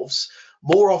themselves.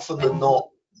 More often than not,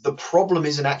 the problem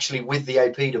isn't actually with the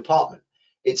AP department.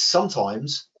 It's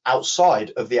sometimes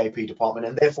outside of the AP department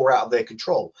and therefore out of their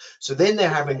control. So then they're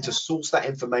having to source that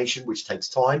information, which takes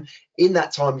time. In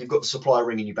that time, you've got the supplier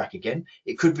ringing you back again.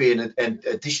 It could be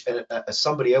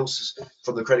somebody else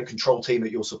from the credit control team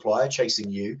at your supplier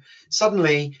chasing you.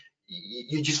 Suddenly,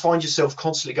 you just find yourself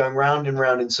constantly going round and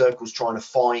round in circles trying to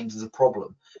find the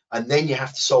problem. And then you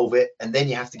have to solve it, and then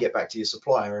you have to get back to your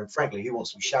supplier. And frankly, who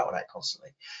wants to be shouted at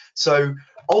constantly? So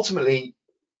ultimately,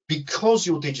 because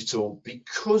you're digital,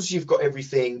 because you've got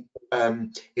everything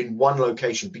in one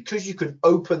location, because you can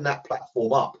open that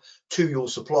platform up to your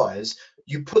suppliers,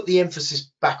 you put the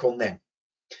emphasis back on them.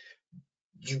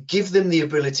 you give them the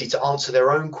ability to answer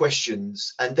their own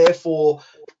questions, and therefore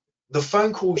the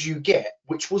phone calls you get,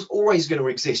 which was always going to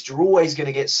exist, you're always going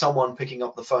to get someone picking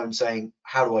up the phone saying,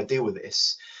 how do I deal with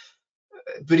this?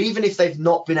 But even if they've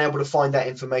not been able to find that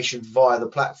information via the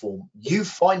platform, you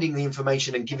finding the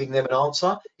information and giving them an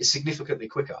answer is significantly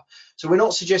quicker. So we're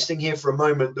not suggesting here for a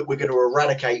moment that we're going to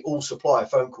eradicate all supplier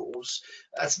phone calls.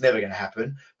 That's never going to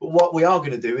happen. But what we are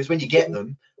going to do is when you get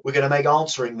them, we're going to make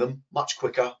answering them much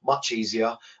quicker, much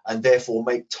easier, and therefore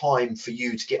make time for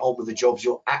you to get on with the jobs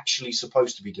you're actually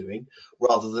supposed to be doing,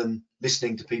 rather than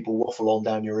listening to people waffle on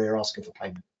down your ear asking for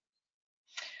payment.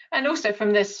 And also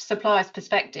from the supplier's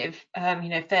perspective, you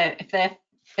know, if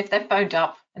they're phoned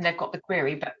up and they've got the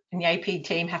query, but the AP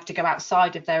team have to go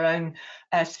outside of their own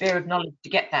sphere of knowledge to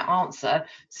get that answer.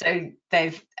 So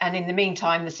and in the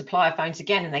meantime, the supplier phones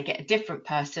again and they get a different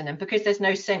person. And because there's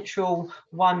no central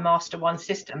one master, one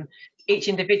system, each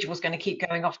individual is going to keep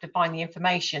going off to find the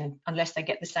information unless they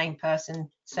get the same person,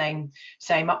 same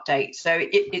update. So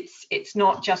it's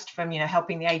not just from, you know,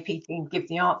 helping the AP team give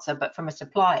the answer, but from a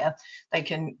supplier, they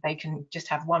can just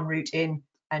have one route in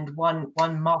and one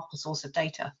master source of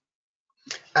data.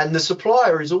 And the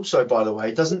supplier is also, by the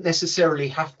way, doesn't necessarily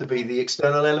have to be the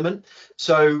external element.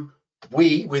 So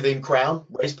we within Crown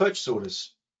raise purchase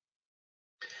orders,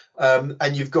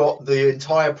 and you've got the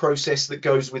entire process that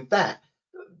goes with that.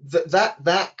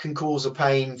 That can cause a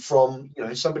pain from, you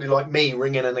know, somebody like me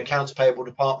ringing an accounts payable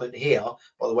department here.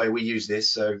 By the way, we use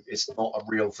this, so it's not a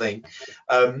real thing.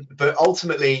 But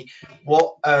ultimately,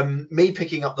 what me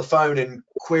picking up the phone and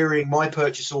querying my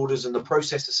purchase orders and the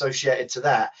process associated to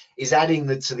that is adding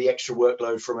to the extra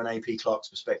workload from an AP clerk's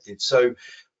perspective. So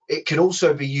it can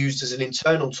also be used as an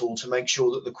internal tool to make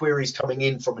sure that the queries coming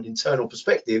in from an internal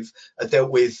perspective are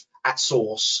dealt with at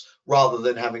source, rather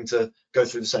than having to go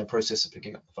through the same process of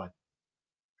picking up the phone.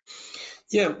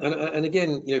 Yeah, and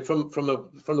again, you know, from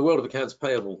the world of accounts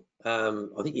payable,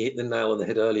 I think you hit the nail on the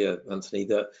head earlier, Anthony,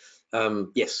 that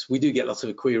yes, we do get lots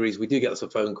of queries, we do get lots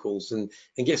of phone calls, and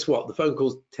guess what? The phone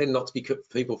calls tend not to be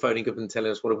people phoning up and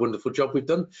telling us what a wonderful job we've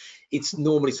done. It's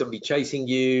normally somebody chasing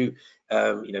you,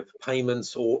 you know, for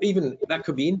payments, or even that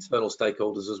could be internal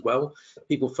stakeholders as well.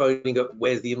 People phoning up,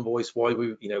 where's the invoice? Why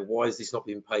why is this not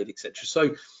being paid, etc.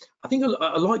 So I think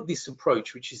I like this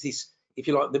approach, which is this, if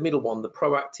you like, the middle one, the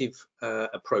proactive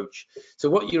approach. So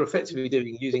what you're effectively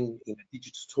doing, using, you know,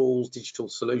 digital tools, digital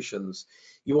solutions,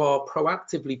 you are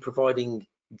proactively providing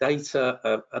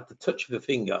data at the touch of a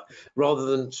finger, rather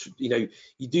than, you know,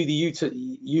 you do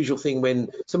the usual thing when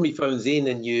somebody phones in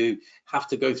and you have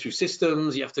to go through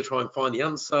systems, you have to try and find the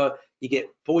answer, you get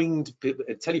boinged,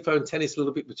 telephone tennis a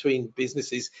little bit between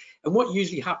businesses. And what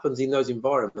usually happens in those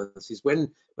environments is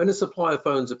when a supplier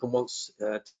phones up and wants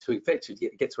to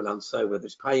effectively get to an answer, whether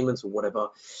it's payments or whatever,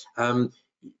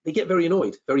 they get very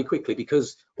annoyed very quickly,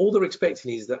 because all they're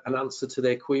expecting is an answer to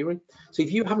their query. So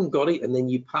if you haven't got it and then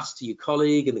you pass to your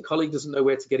colleague and the colleague doesn't know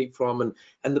where to get it from,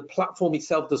 and the platform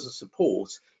itself doesn't support,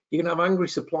 you're going to have angry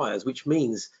suppliers, which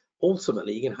means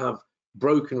ultimately you can have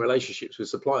broken relationships with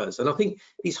suppliers. And I think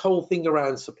this whole thing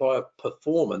around supplier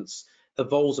performance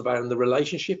evolves around the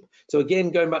relationship. So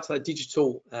again, going back to that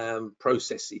digital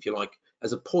process, if you like,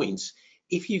 as a point,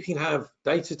 if you can have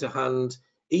data to hand,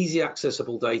 easy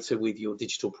accessible data with your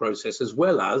digital process, as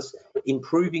well as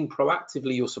improving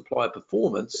proactively your supplier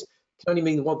performance, can only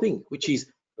mean one thing, which is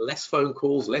less phone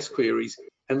calls, less queries.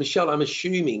 And Michelle, I'm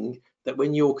assuming that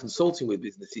when you're consulting with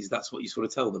businesses, that's what you sort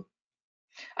of tell them.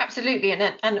 Absolutely,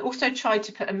 and also try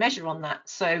to put a measure on that.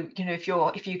 So, you know,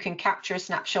 if you can capture a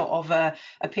snapshot of a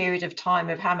period of time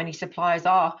of how many suppliers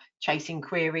are chasing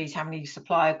queries, how many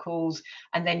supplier calls,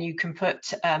 and then you can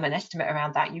put an estimate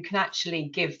around that, you can actually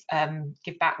give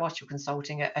back, whilst you're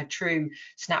consulting, a true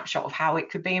snapshot of how it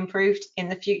could be improved in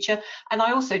the future. And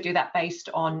I also do that based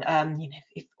on, you know,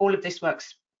 if all of this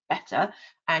works better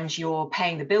and you're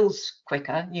paying the bills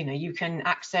quicker, you know, you can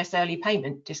access early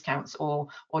payment discounts, or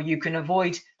you can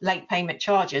avoid late payment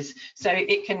charges. So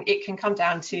it can come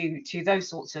down to those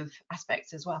sorts of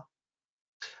aspects as well.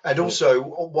 And also,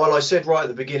 while I said right at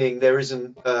the beginning there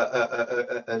isn't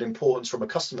an importance from a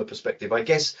customer perspective, I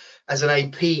guess as an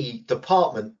AP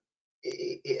department,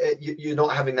 you're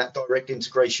not having that direct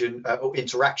integration or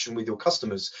interaction with your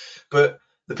customers, but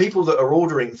the people that are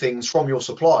ordering things from your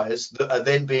suppliers that are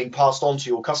then being passed on to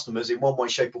your customers in one way,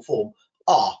 shape or form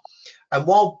are. And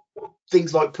while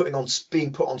things like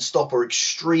being put on stop are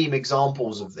extreme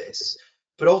examples of this,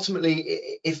 but ultimately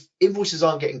if invoices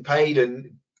aren't getting paid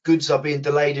and goods are being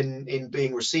delayed in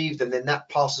being received, and then that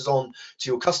passes on to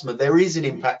your customer, there is an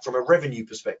impact from a revenue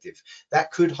perspective.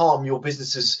 That could harm your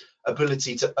business's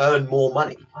ability to earn more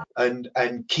money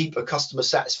and keep a customer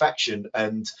satisfaction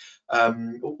and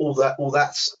all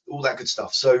that good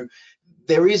stuff. So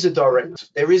there is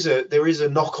a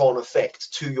knock-on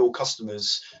effect to your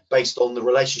customers based on the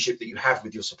relationship that you have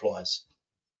with your suppliers.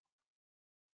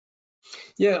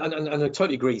 Yeah, and I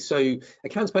totally agree. So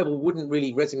accounts payable wouldn't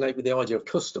really resonate with the idea of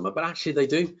customer, but actually they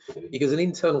do, because an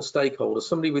internal stakeholder,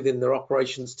 somebody within their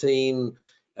operations team,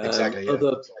 Exactly, yeah.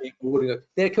 other people,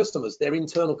 they're customers, they're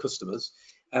internal customers.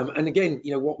 And again,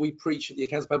 what we preach at the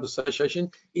Accounts Payable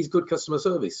Association is good customer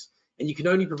service. And you can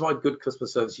only provide good customer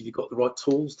service if you've got the right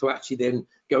tools to actually then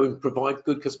go and provide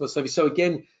good customer service. So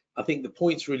again, I think the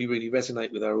points really, really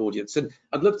resonate with our audience. And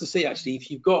I'd love to see, actually, if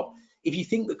you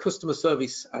think that customer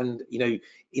service and,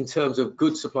 in terms of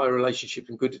good supplier relationship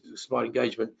and good supplier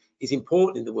engagement is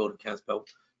important in the world of accounts payable,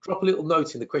 drop a little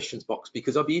note in the questions box,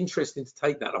 because I'd be interested to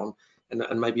take that on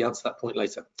and maybe answer that point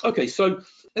later. Okay, so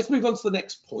let's move on to the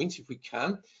next point, if we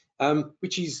can,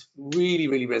 which is really,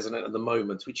 really resonant at the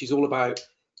moment, which is all about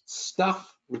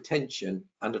staff retention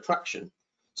and attraction.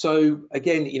 So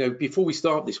again, before we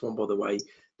start this one, by the way,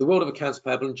 the world of accounts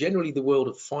payable and generally the world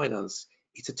of finance,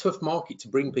 it's a tough market to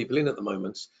bring people in at the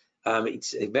moment.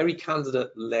 It's a very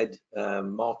candidate-led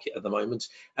market at the moment,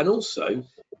 and also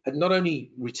not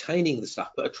only retaining the staff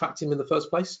but attracting them in the first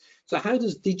place. So how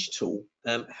does digital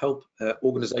help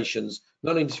organizations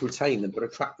not only to retain them but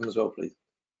attract them as well, please?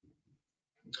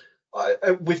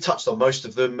 We've touched on most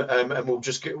of them, and we'll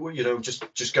just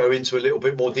just go into a little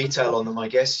bit more detail on them, I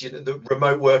guess. The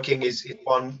remote working is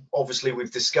one obviously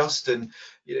we've discussed, and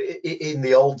in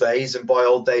the old days, and by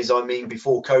old days I mean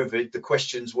before COVID, the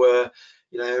questions were,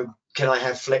 can I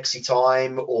have flexi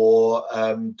time, or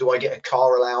do I get a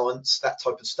car allowance, that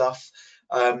type of stuff.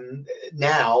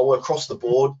 Now across the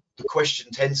board, the question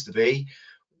tends to be,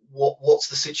 what's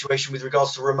the situation with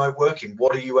regards to remote working?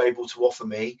 What are you able to offer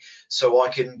me so I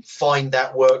can find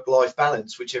that work-life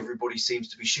balance, which everybody seems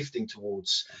to be shifting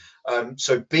towards?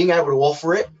 So being able to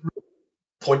offer it,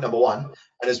 point number one,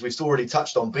 and as we've already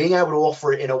touched on, being able to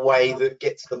offer it in a way that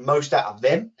gets the most out of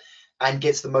them and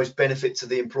gets the most benefit to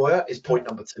the employer is point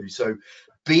number two. So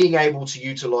being able to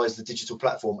utilize the digital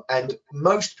platform, and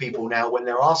most people now, when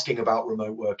they're asking about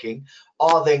remote working,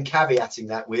 are then caveating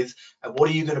that with, and what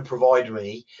are you going to provide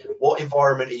me? What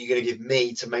environment are you going to give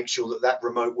me to make sure that that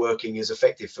remote working is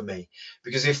effective for me?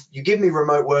 Because if you give me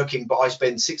remote working, but I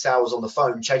spend 6 hours on the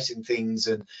phone chasing things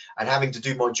and having to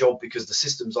do my job because the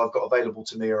systems I've got available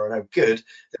to me are no good,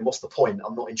 then what's the point?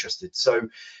 I'm not interested. So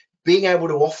being able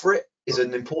to offer it is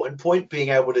an important point. Being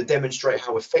able to demonstrate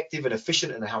how effective and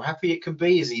efficient and how happy it can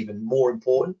be is even more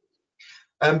important.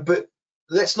 But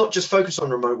let's not just focus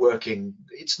on remote working.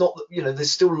 It's not,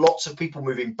 there's still lots of people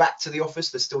moving back to the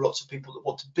office. There's still lots of people that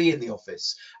want to be in the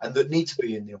office and that need to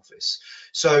be in the office.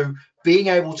 So being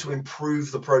able to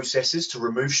improve the processes to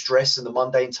remove stress and the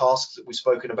mundane tasks that we've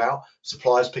spoken about,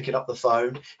 suppliers picking up the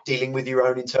phone, dealing with your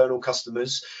own internal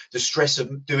customers, the stress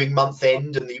of doing month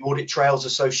end and the audit trails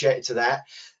associated to that.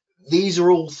 These are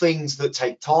all things that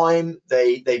take time.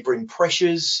 They bring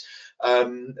pressures.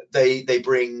 They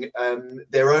bring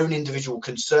their own individual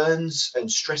concerns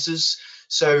and stresses.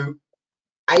 So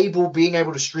being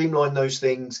able to streamline those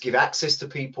things, give access to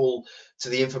people to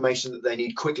the information that they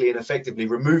need quickly and effectively,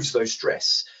 removes those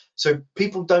stress. So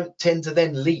people don't tend to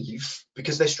then leave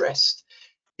because they're stressed.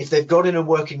 If they've got in a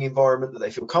working environment that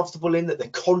they feel comfortable in, that they're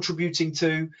contributing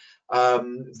to,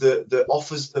 that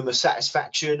offers them a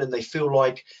satisfaction and they feel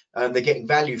like they're getting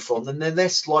value from, then they're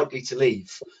less likely to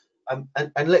leave.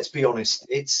 And let's be honest,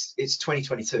 it's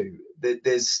 2022.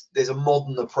 There's a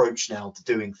modern approach now to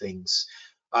doing things,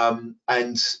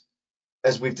 and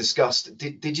as we've discussed,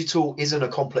 digital isn't a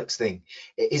complex thing.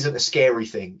 It isn't a scary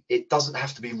thing. It doesn't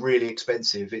have to be really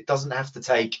expensive. It doesn't have to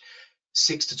take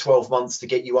 6 to 12 months to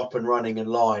get you up and running and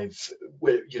live.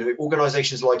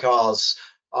 Organizations like ours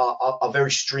are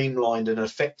very streamlined and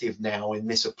effective now in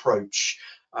this approach,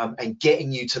 and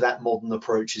getting you to that modern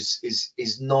approach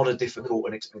is not a difficult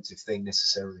and expensive thing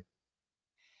necessarily.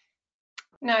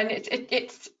 No, and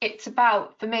it's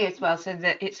about, for me as well, so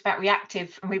that it's about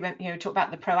reactive, and we went, talk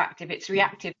about the proactive. It's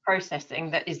reactive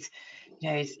processing that is,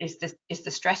 is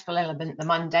the stressful element, the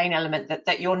mundane element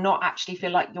that you're not actually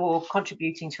feel like you're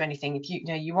contributing to anything. If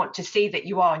you want to see that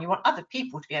you are, and you want other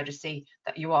people to be able to see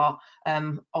that you are,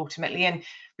 ultimately. And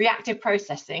reactive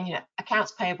processing,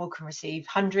 accounts payable can receive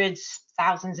hundreds,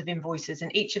 thousands of invoices,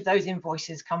 and each of those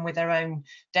invoices come with their own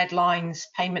deadlines,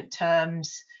 payment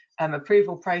terms,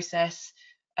 approval process.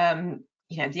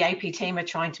 the AP team are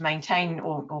trying to maintain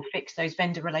or fix those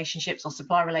vendor relationships or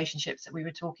supply relationships that we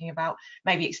were talking about,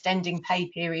 maybe extending pay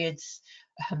periods,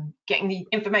 getting the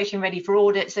information ready for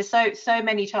audits. There's so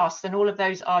many tasks, and all of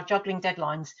those are juggling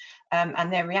deadlines,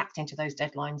 and they're reacting to those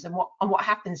deadlines. And what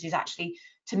happens is actually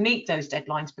to meet those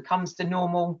deadlines becomes the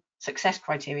normal success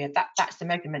criteria. That's the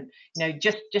measurement.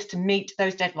 Just to meet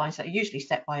those deadlines that are usually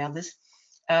set by others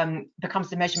becomes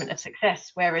the measurement of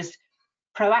success. Whereas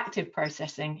proactive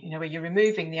processing, where you're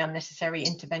removing the unnecessary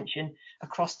intervention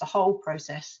across the whole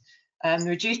process,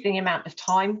 reducing the amount of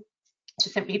time to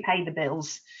simply pay the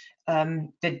bills,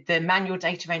 the manual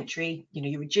data entry,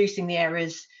 you're reducing the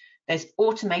errors. There's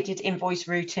automated invoice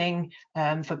routing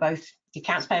for both the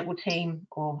accounts payable team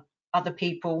or other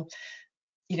people.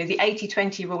 The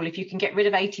 80-20 rule, if you can get rid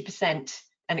of 80%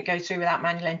 and it goes through without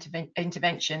manual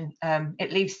intervention,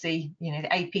 it leaves the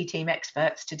AP team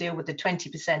experts to deal with the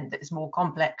 20% that is more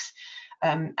complex,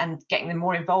 and getting them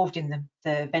more involved in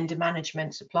the vendor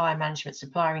management,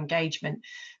 supplier engagement,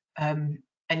 and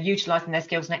utilising their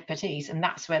skills and expertise. And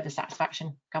that's where the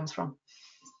satisfaction comes from.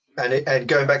 And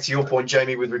going back to your point,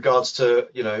 Jamie, with regards to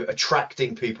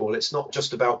attracting people, it's not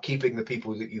just about keeping the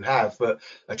people that you have, but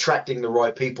attracting the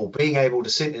right people. Being able to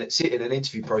sit in an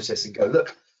interview process and go,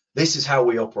 look, this is how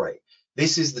we operate.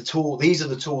 This is the tool. These are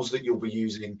the tools that you'll be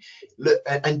using. Look,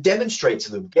 and demonstrate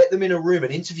to them. Get them in a room.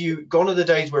 An interview. Gone are the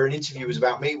days where an interview is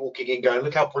about me walking in, going,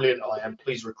 "Look how brilliant I am.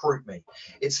 Please recruit me."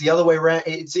 It's the other way around.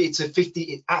 It's a 50.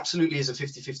 It absolutely is a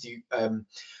 50-50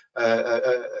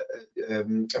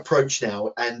 approach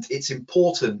now, and it's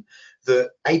important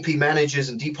that AP managers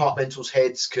and departmental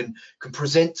heads can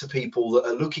present to people that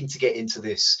are looking to get into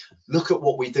this. Look at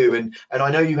what we do, and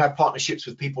I know you have partnerships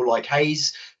with people like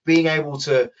Hayes. Being able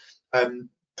to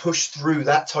push through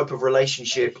that type of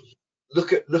relationship.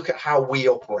 Look at how we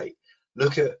operate.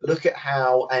 Look at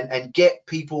how and get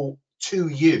people to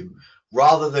you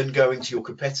rather than going to your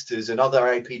competitors and other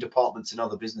AP departments and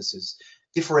other businesses.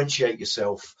 Differentiate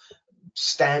yourself.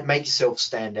 Make yourself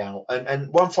stand out.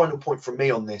 And one final point from me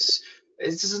on this.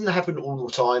 This doesn't happen all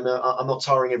the time. I'm not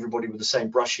tarring everybody with the same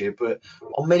brush here, but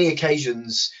on many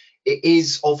occasions, it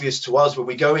is obvious to us when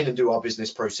we go in and do our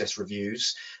business process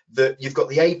reviews that you've got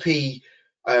the AP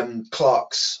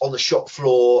clerks on the shop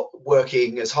floor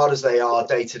working as hard as they are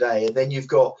day to day, and then you've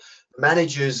got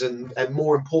managers and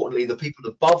more importantly the people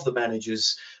above the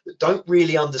managers that don't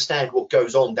really understand what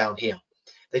goes on down here.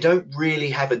 They don't really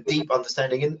have a deep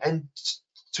understanding, and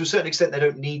to a certain extent they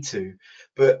don't need to.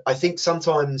 But I think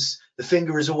sometimes the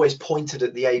finger is always pointed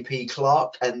at the AP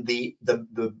clerk and the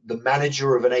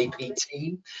manager of an AP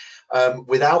team,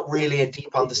 without really a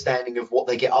deep understanding of what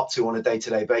they get up to on a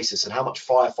day-to-day basis and how much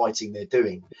firefighting they're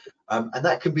doing. And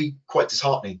that can be quite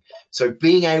disheartening. So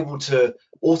being able to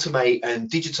automate and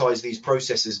digitize these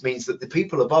processes means that the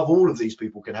people above all of these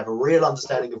people can have a real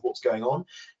understanding of what's going on,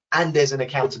 and there's an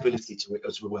accountability to it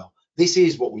as well. This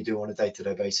is what we do on a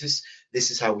day-to-day basis.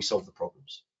 This is how we solve the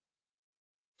problems.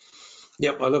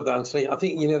 Yep, I love that, Anthony. I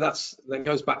think that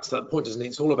goes back to that point, doesn't it?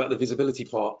 It's all about the visibility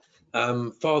part.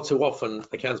 Far too often,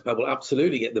 accounts payable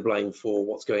absolutely get the blame for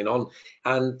what's going on,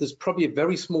 and there's probably a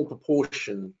very small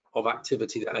proportion of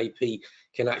activity that AP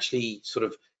can actually sort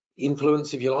of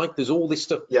influence, if you like. There's all this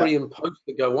stuff pre and post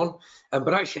that go on,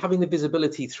 but actually having the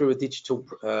visibility through a digital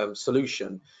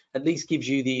solution at least gives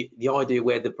you the idea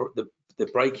where the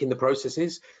break in the process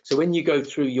is. So when you go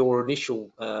through your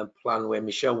initial plan where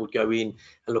Michelle would go in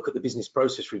and look at the business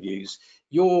process reviews,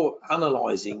 you're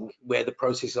analysing where the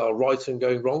processes are right and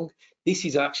going wrong. This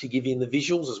is actually giving the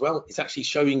visuals as well. It's actually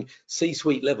showing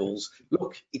C-suite levels,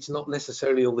 look, it's not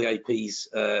necessarily all the AP's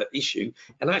issue,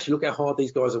 and actually look how hard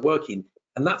these guys are working.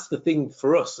 And that's the thing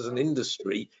for us as an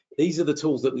industry. These are the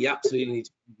tools that we absolutely need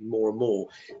to do more and more.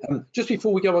 Just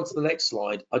before we go on to the next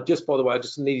slide, by the way, I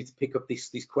just needed to pick up this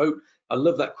quote. I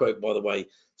love that quote, by the way.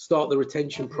 Start the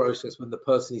retention process when the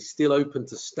person is still open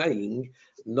to staying,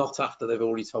 not after they've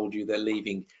already told you they're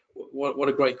leaving. What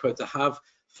a great quote to have.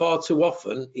 Far too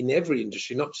often in every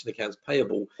industry, not just in accounts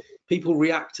payable, people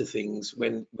react to things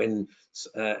when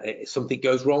something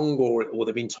goes wrong or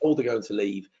they've been told they're going to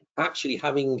leave. Actually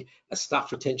having a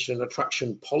staff retention and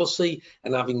attraction policy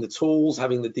and having the tools,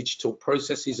 having the digital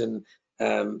processes and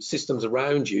systems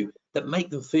around you that make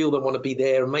them feel they want to be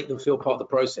there and make them feel part of the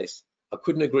process. I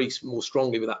couldn't agree more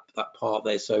strongly with that part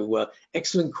there. So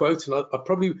excellent quote, and I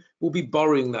probably will be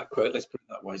borrowing that quote, let's put it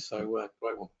that way. So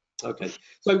great one. Okay,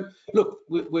 so look,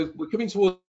 we're coming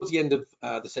towards the end of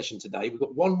the session today. We've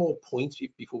got one more point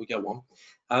before we go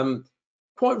on.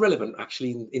 quite relevant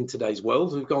actually in today's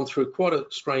world. We've gone through quite a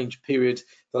strange period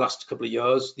the last couple of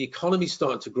years. The economy's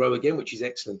starting to grow again, which is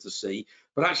excellent to see.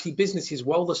 But actually businesses,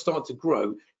 while they're starting to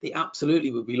grow, they absolutely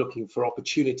will be looking for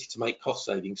opportunity to make cost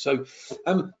savings. So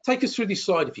take us through this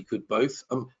slide if you could both.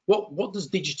 What does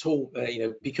digital,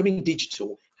 becoming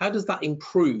digital, how does that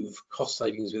improve cost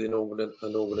savings within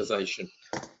an organization?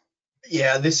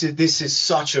 Yeah, this is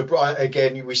such a,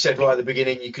 again, we said right at the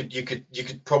beginning, you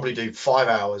could probably do 5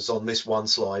 hours on this one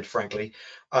slide, frankly.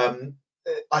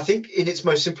 I think in its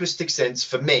most simplistic sense,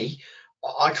 for me,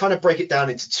 I kind of break it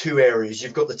down into two areas.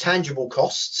 You've got the tangible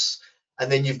costs,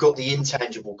 and then you've got the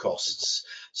intangible costs.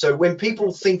 So when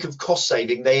people think of cost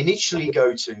saving, they initially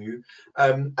go to,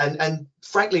 and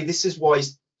frankly, this is why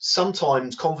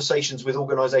sometimes conversations with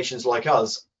organizations like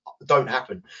us don't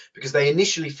happen, because they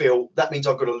initially feel that means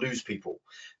I've got to lose people.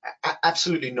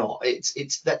 Absolutely not.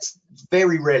 That's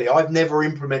very rarely. I've never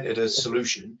implemented a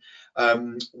solution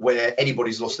where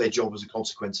anybody's lost their job as a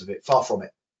consequence of it. Far from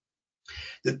it.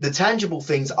 The tangible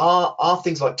things are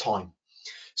things like time.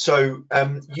 So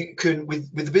you can,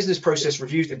 with the business process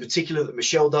reviews in particular that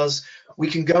Michelle does,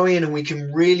 we can go in and we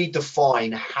can really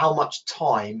define how much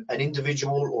time an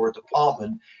individual or a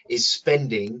department is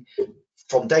spending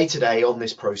from day to day on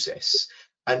this process.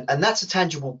 And that's a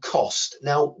tangible cost.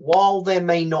 Now, while there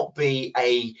may not be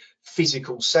a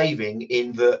physical saving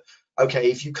in that, okay,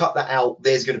 if you cut that out,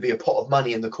 there's going to be a pot of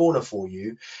money in the corner for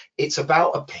you. It's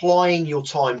about applying your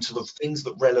time to the things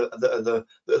that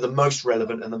are the most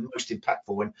relevant and the most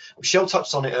impactful. And Michelle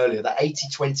touched on it earlier, that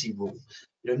 80-20 rule.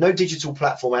 No digital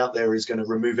platform out there is going to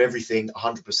remove everything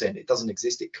 100%. It doesn't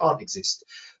exist. It can't exist.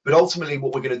 But ultimately,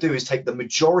 what we're going to do is take the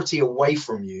majority away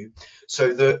from you,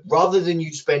 so that rather than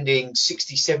you spending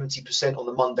 60-70% on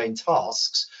the mundane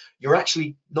tasks, you're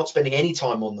actually not spending any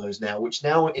time on those now, which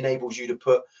now enables you to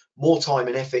put more time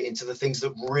and effort into the things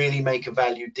that really make a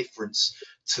value difference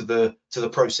to the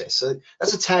process. So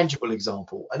that's a tangible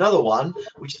example. Another one,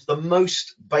 which is the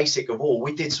most basic of all,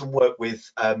 we did some work with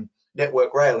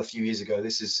Network Rail a few years ago.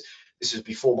 This was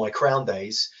before my Crown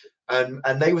days,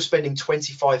 and they were spending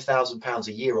 £25,000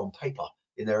 a year on paper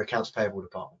in their accounts payable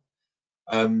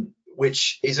department,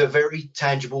 which is a very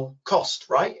tangible cost,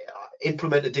 right?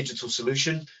 Implement a digital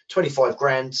solution, 25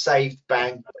 grand saved,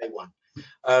 bang, day one.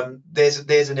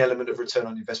 There's an element of return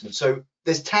on investment. So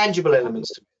there's tangible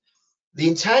elements to it. The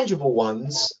intangible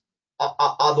ones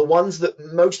are the ones that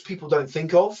most people don't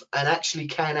think of and actually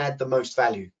can add the most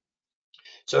value.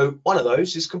 So one of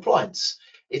those is compliance.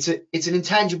 It's an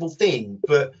intangible thing,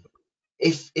 but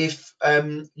if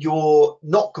you're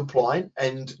not compliant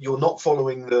and you're not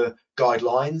following the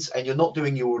guidelines and you're not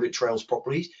doing your audit trails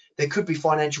properly, there could be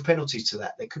financial penalties to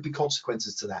that. There could be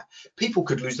consequences to that. People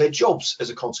could lose their jobs as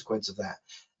a consequence of that.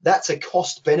 That's a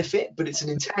cost benefit, but it's an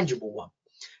intangible one.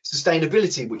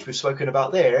 Sustainability, which we've spoken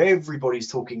about there,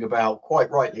 everybody's talking about, quite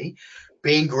rightly,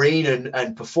 being green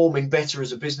and performing better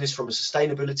as a business from a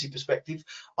sustainability perspective,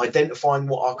 identifying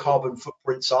what our carbon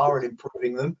footprints are and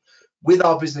improving them. With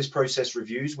our business process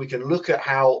reviews, we can look at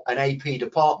how an AP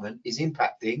department is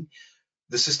impacting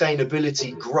the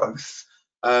sustainability growth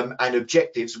and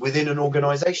objectives within an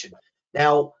organization.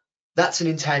 Now, that's an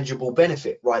intangible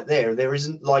benefit right there. There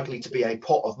isn't likely to be a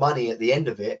pot of money at the end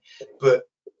of it, but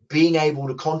being able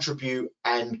to contribute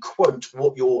and quote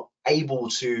what you're able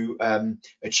to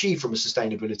achieve from a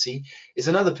sustainability is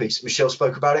another piece. Michelle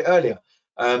spoke about it earlier.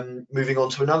 Moving on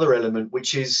to another element,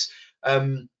 which is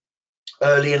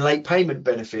early and late payment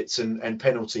benefits and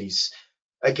penalties.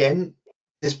 Again,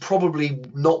 there's probably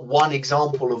not one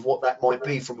example of what that might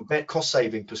be from a cost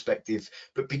saving perspective,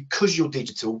 but because you're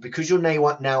digital, because you're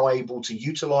now able to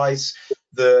utilize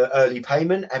the early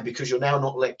payment, and because you're now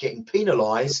not getting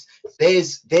penalized,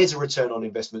 there's a return on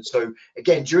investment. So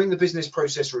again, during the business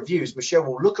process reviews, Michelle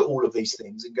will look at all of these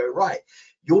things and go, right,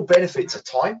 your benefits are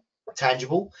time,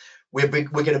 tangible. We're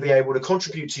going to be able to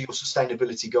contribute to your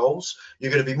sustainability goals.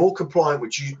 You're going to be more compliant,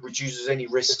 which reduces any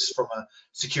risks from a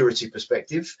security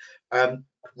perspective.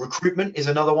 Recruitment is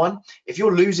another one. If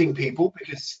you're losing people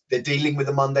because they're dealing with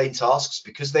the mundane tasks,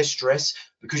 because they're stressed,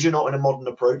 because you're not in a modern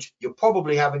approach, you're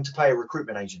probably having to pay a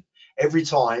recruitment agent every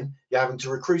time you're having to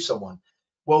recruit someone.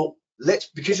 Well,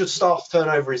 because your staff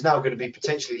turnover is now going to be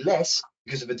potentially less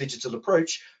because of a digital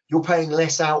approach, you're paying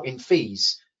less out in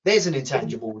fees. There's an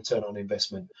intangible return on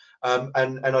investment.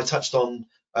 And I touched on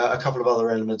a couple of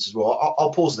other elements as well.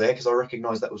 I'll pause there because I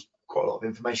recognize that was quite a lot of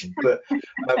information, but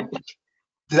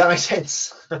did that make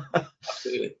sense?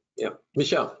 Absolutely. Yeah.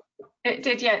 Michelle? It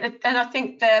did, yeah. And I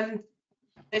think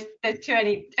the there's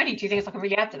only two things I can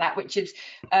really add to that, which is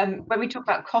when we talk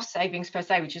about cost savings per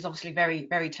se, which is obviously very,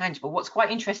 very tangible. What's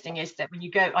quite interesting is that when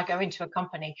I go into a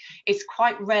company, it's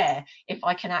quite rare if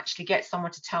I can actually get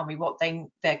someone to tell me what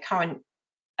their current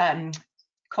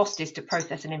cost is to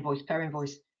process an invoice per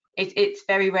invoice. It's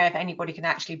very rare if anybody can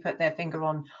actually put their finger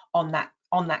on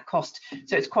that cost.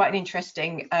 So it's quite an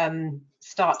interesting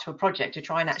start to a project to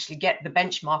try and actually get the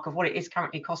benchmark of what it is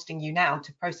currently costing you now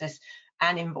to process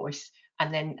an invoice,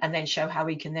 and then show how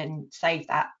we can then save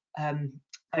that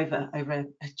over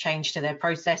a change to their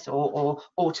process or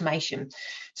automation.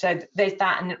 So there's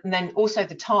that, and then also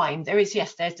the time. There's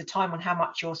the time on how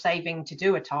much you're saving to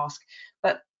do a task,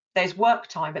 but there's work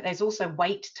time, but there's also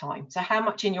wait time. So how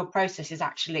much in your process is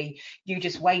actually you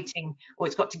just waiting, or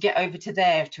it's got to get over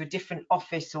to a different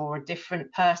office or a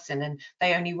different person, and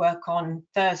they only work on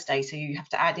Thursday, so you have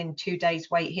to add in 2 days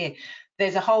wait here.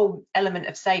 There's a whole element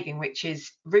of saving, which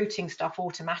is routing stuff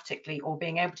automatically, or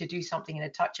being able to do something in a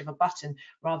touch of a button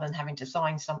rather than having to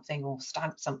sign something or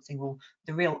stamp something, or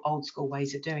the real old school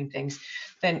ways of doing things.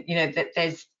 Then that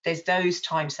there's those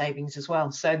time savings as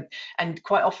well. So, and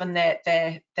quite often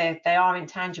they are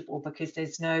intangible, because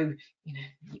there's no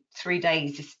 3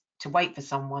 days to wait for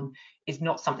someone is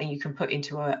not something you can put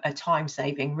into a time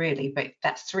saving really, but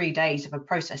that's 3 days of a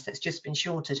process that's just been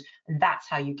shortened, and that's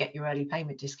how you get your early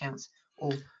payment discounts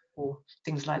or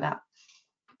things like that.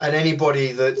 And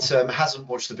anybody that hasn't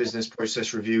watched the Business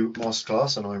Process Review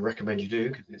Masterclass, and I recommend you do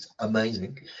because it's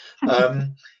amazing,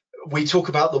 we talk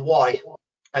about the why,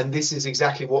 and this is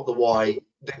exactly what the why.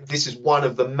 This is one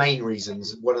of the main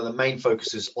reasons, one of the main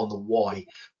focuses on the why.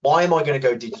 Why am I going to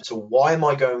go digital? Why am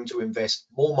I going to invest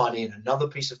more money in another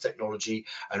piece of technology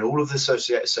and all of the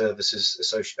associated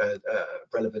services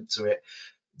relevant to it?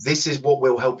 This is what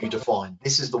will help you define.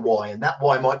 This is the why, and that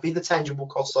why might be the tangible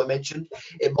costs I mentioned.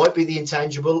 It might be the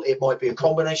intangible. It might be a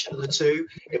combination of the two.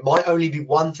 It might only be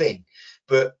one thing.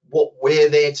 But what we're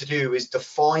there to do is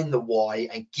define the why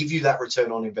and give you that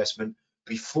return on investment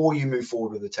before you move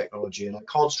forward with the technology. And I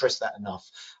can't stress that enough.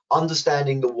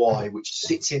 Understanding the why, which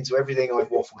sits into everything I've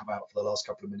waffled about for the last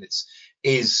couple of minutes,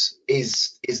 is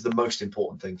the most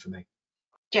important thing for me.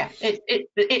 Yeah,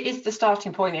 it is the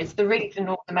starting point. It's the reason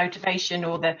or the motivation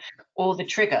or the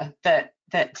trigger that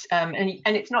and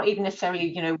it's not even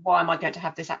necessarily why am I going to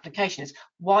have this application. It's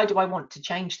why do I want to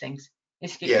change things. Why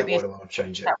do I want to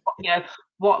change it?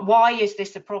 Why is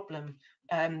this a problem?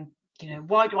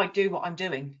 Why do I do what I'm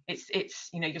doing? It's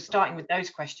you're starting with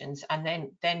those questions,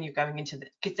 and then you're going into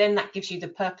because then that gives you the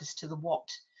purpose to the what.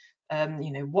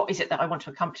 What is it that I want to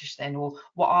accomplish then, or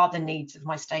what are the needs of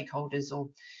my stakeholders, or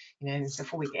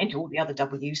before we get into all the other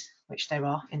W's, which there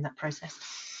are in that process.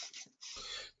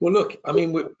 Well, look, I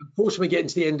mean, unfortunately, we're getting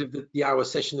to the end of the hour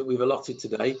session that we've allotted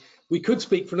today. We could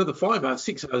speak for another 5 hours,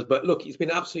 6 hours, but look, it's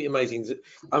been absolutely amazing.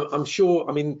 I'm sure.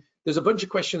 I mean, there's a bunch of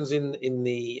questions in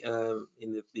the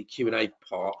Q&A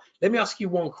part. Let me ask you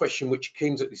one question, which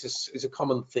is a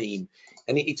common theme,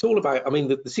 and it's all about. I mean,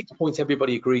 the 6 points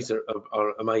everybody agrees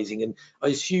are amazing, and I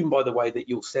assume, by the way, that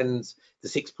you'll send the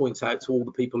 6 points out to all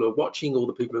the people who are watching, all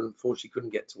the people who unfortunately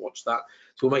couldn't get to watch that.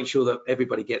 So we'll make sure that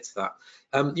everybody gets that.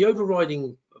 The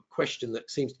overriding question that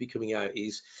seems to be coming out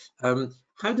is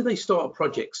how do they start a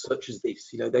project such as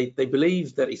this? They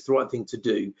believe that it's the right thing to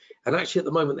do, and actually at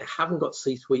the moment they haven't got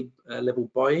C-suite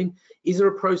level buy-in. Is there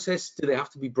a process? Do they have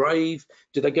to be brave?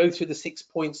 Do they go through the 6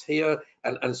 points here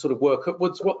and sort of work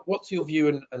upwards? What's your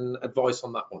view and advice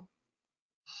on that one?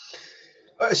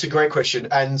 It's a great question,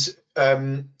 and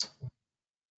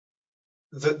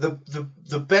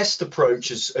the best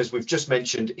approach, as we've just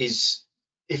mentioned, is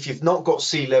if you've not got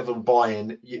C-level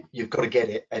buy-in, you've got to get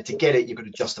it, and to get it, you've got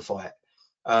to justify it,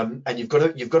 and you've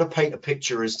got to paint a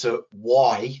picture as to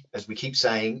why, as we keep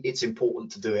saying, it's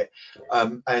important to do it.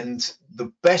 And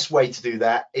the best way to do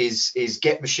that is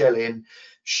get Michelle in.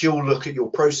 She'll look at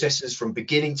your processes from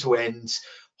beginning to end,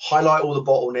 highlight all the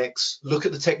bottlenecks, look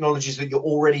at the technologies that you're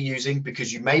already using,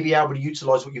 because you may be able to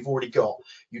utilize what you've already got.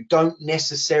 You don't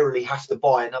necessarily have to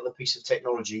buy another piece of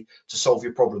technology to solve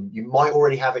your problem. You might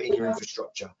already have it in your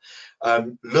infrastructure.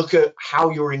 Look at how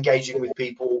you're engaging with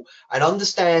people and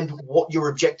understand what your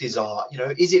objectives are.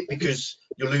 Is it because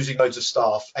you're losing loads of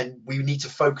staff and we need to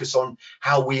focus on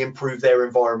how we improve their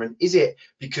environment? Is it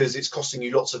because it's costing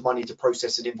you lots of money to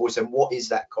process an invoice, and what is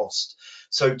that cost?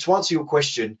 So to answer your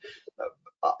question,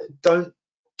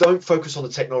 don't focus on the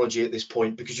technology at this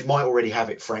point, because you might already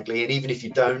have it, frankly, and even if you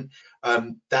don't,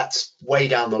 that's way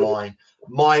down the line.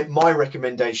 My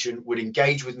recommendation would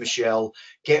engage with Michelle,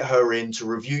 get her in to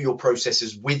review your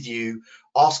processes with you,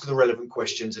 ask the relevant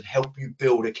questions, and help you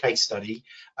build a case study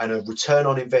and a return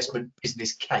on investment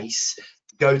business case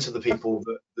go to the people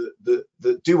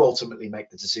that do ultimately make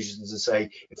the decisions and say,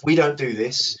 if we don't do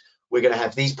this, we're going to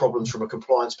have these problems from a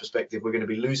compliance perspective. We're going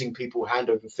to be losing people hand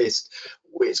over fist.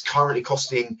 It's currently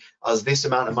costing us this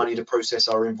amount of money to process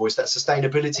our invoice. That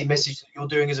sustainability message that you're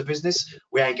doing as a business,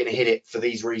 we ain't going to hit it for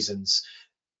these reasons.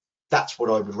 That's what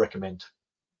I would recommend.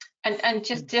 And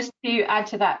just to add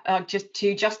to that, just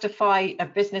to justify a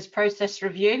business process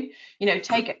review, you know,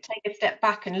 take a step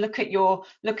back and look at your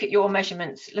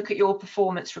measurements, look at your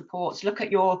performance reports, look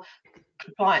at your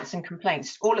compliance and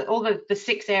complaints, all the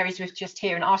 6 areas we've just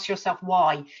here, and ask yourself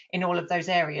why in all of those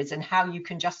areas and how you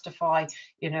can justify,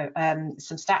 you know,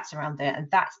 some stats around there. And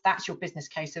that's your business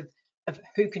case of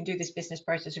who can do this business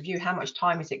process review, how much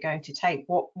time is it going to take,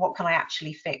 what can I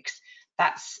actually fix.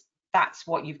 That's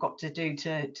what you've got to do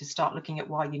to start looking at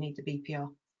why you need the BPR.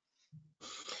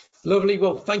 Lovely.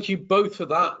 Well, thank you both for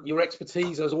that. Your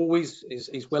expertise, as always,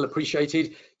 is well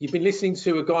appreciated. You've been listening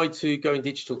to a guide to going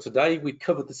digital today. We've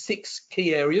covered the 6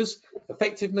 key areas: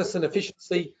 effectiveness and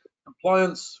efficiency,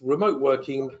 compliance, remote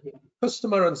working,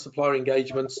 customer and supplier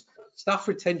engagements, staff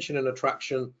retention and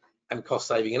attraction, and cost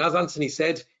saving. And as Anthony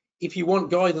said, if you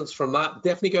want guidance from that,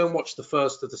 definitely go and watch the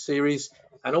first of the series.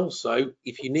 And also,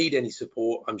 if you need any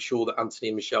support, I'm sure that Anthony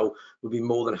and Michelle will be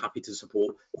more than happy to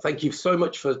support. Thank you so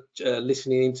much for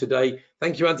listening in today.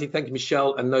 Thank you, Anthony. Thank you,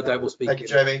 Michelle. And no doubt we'll speak. Thank you,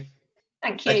 Jamie.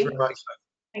 Thank you. Thank you very much.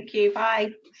 Thank you.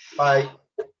 Bye. Bye.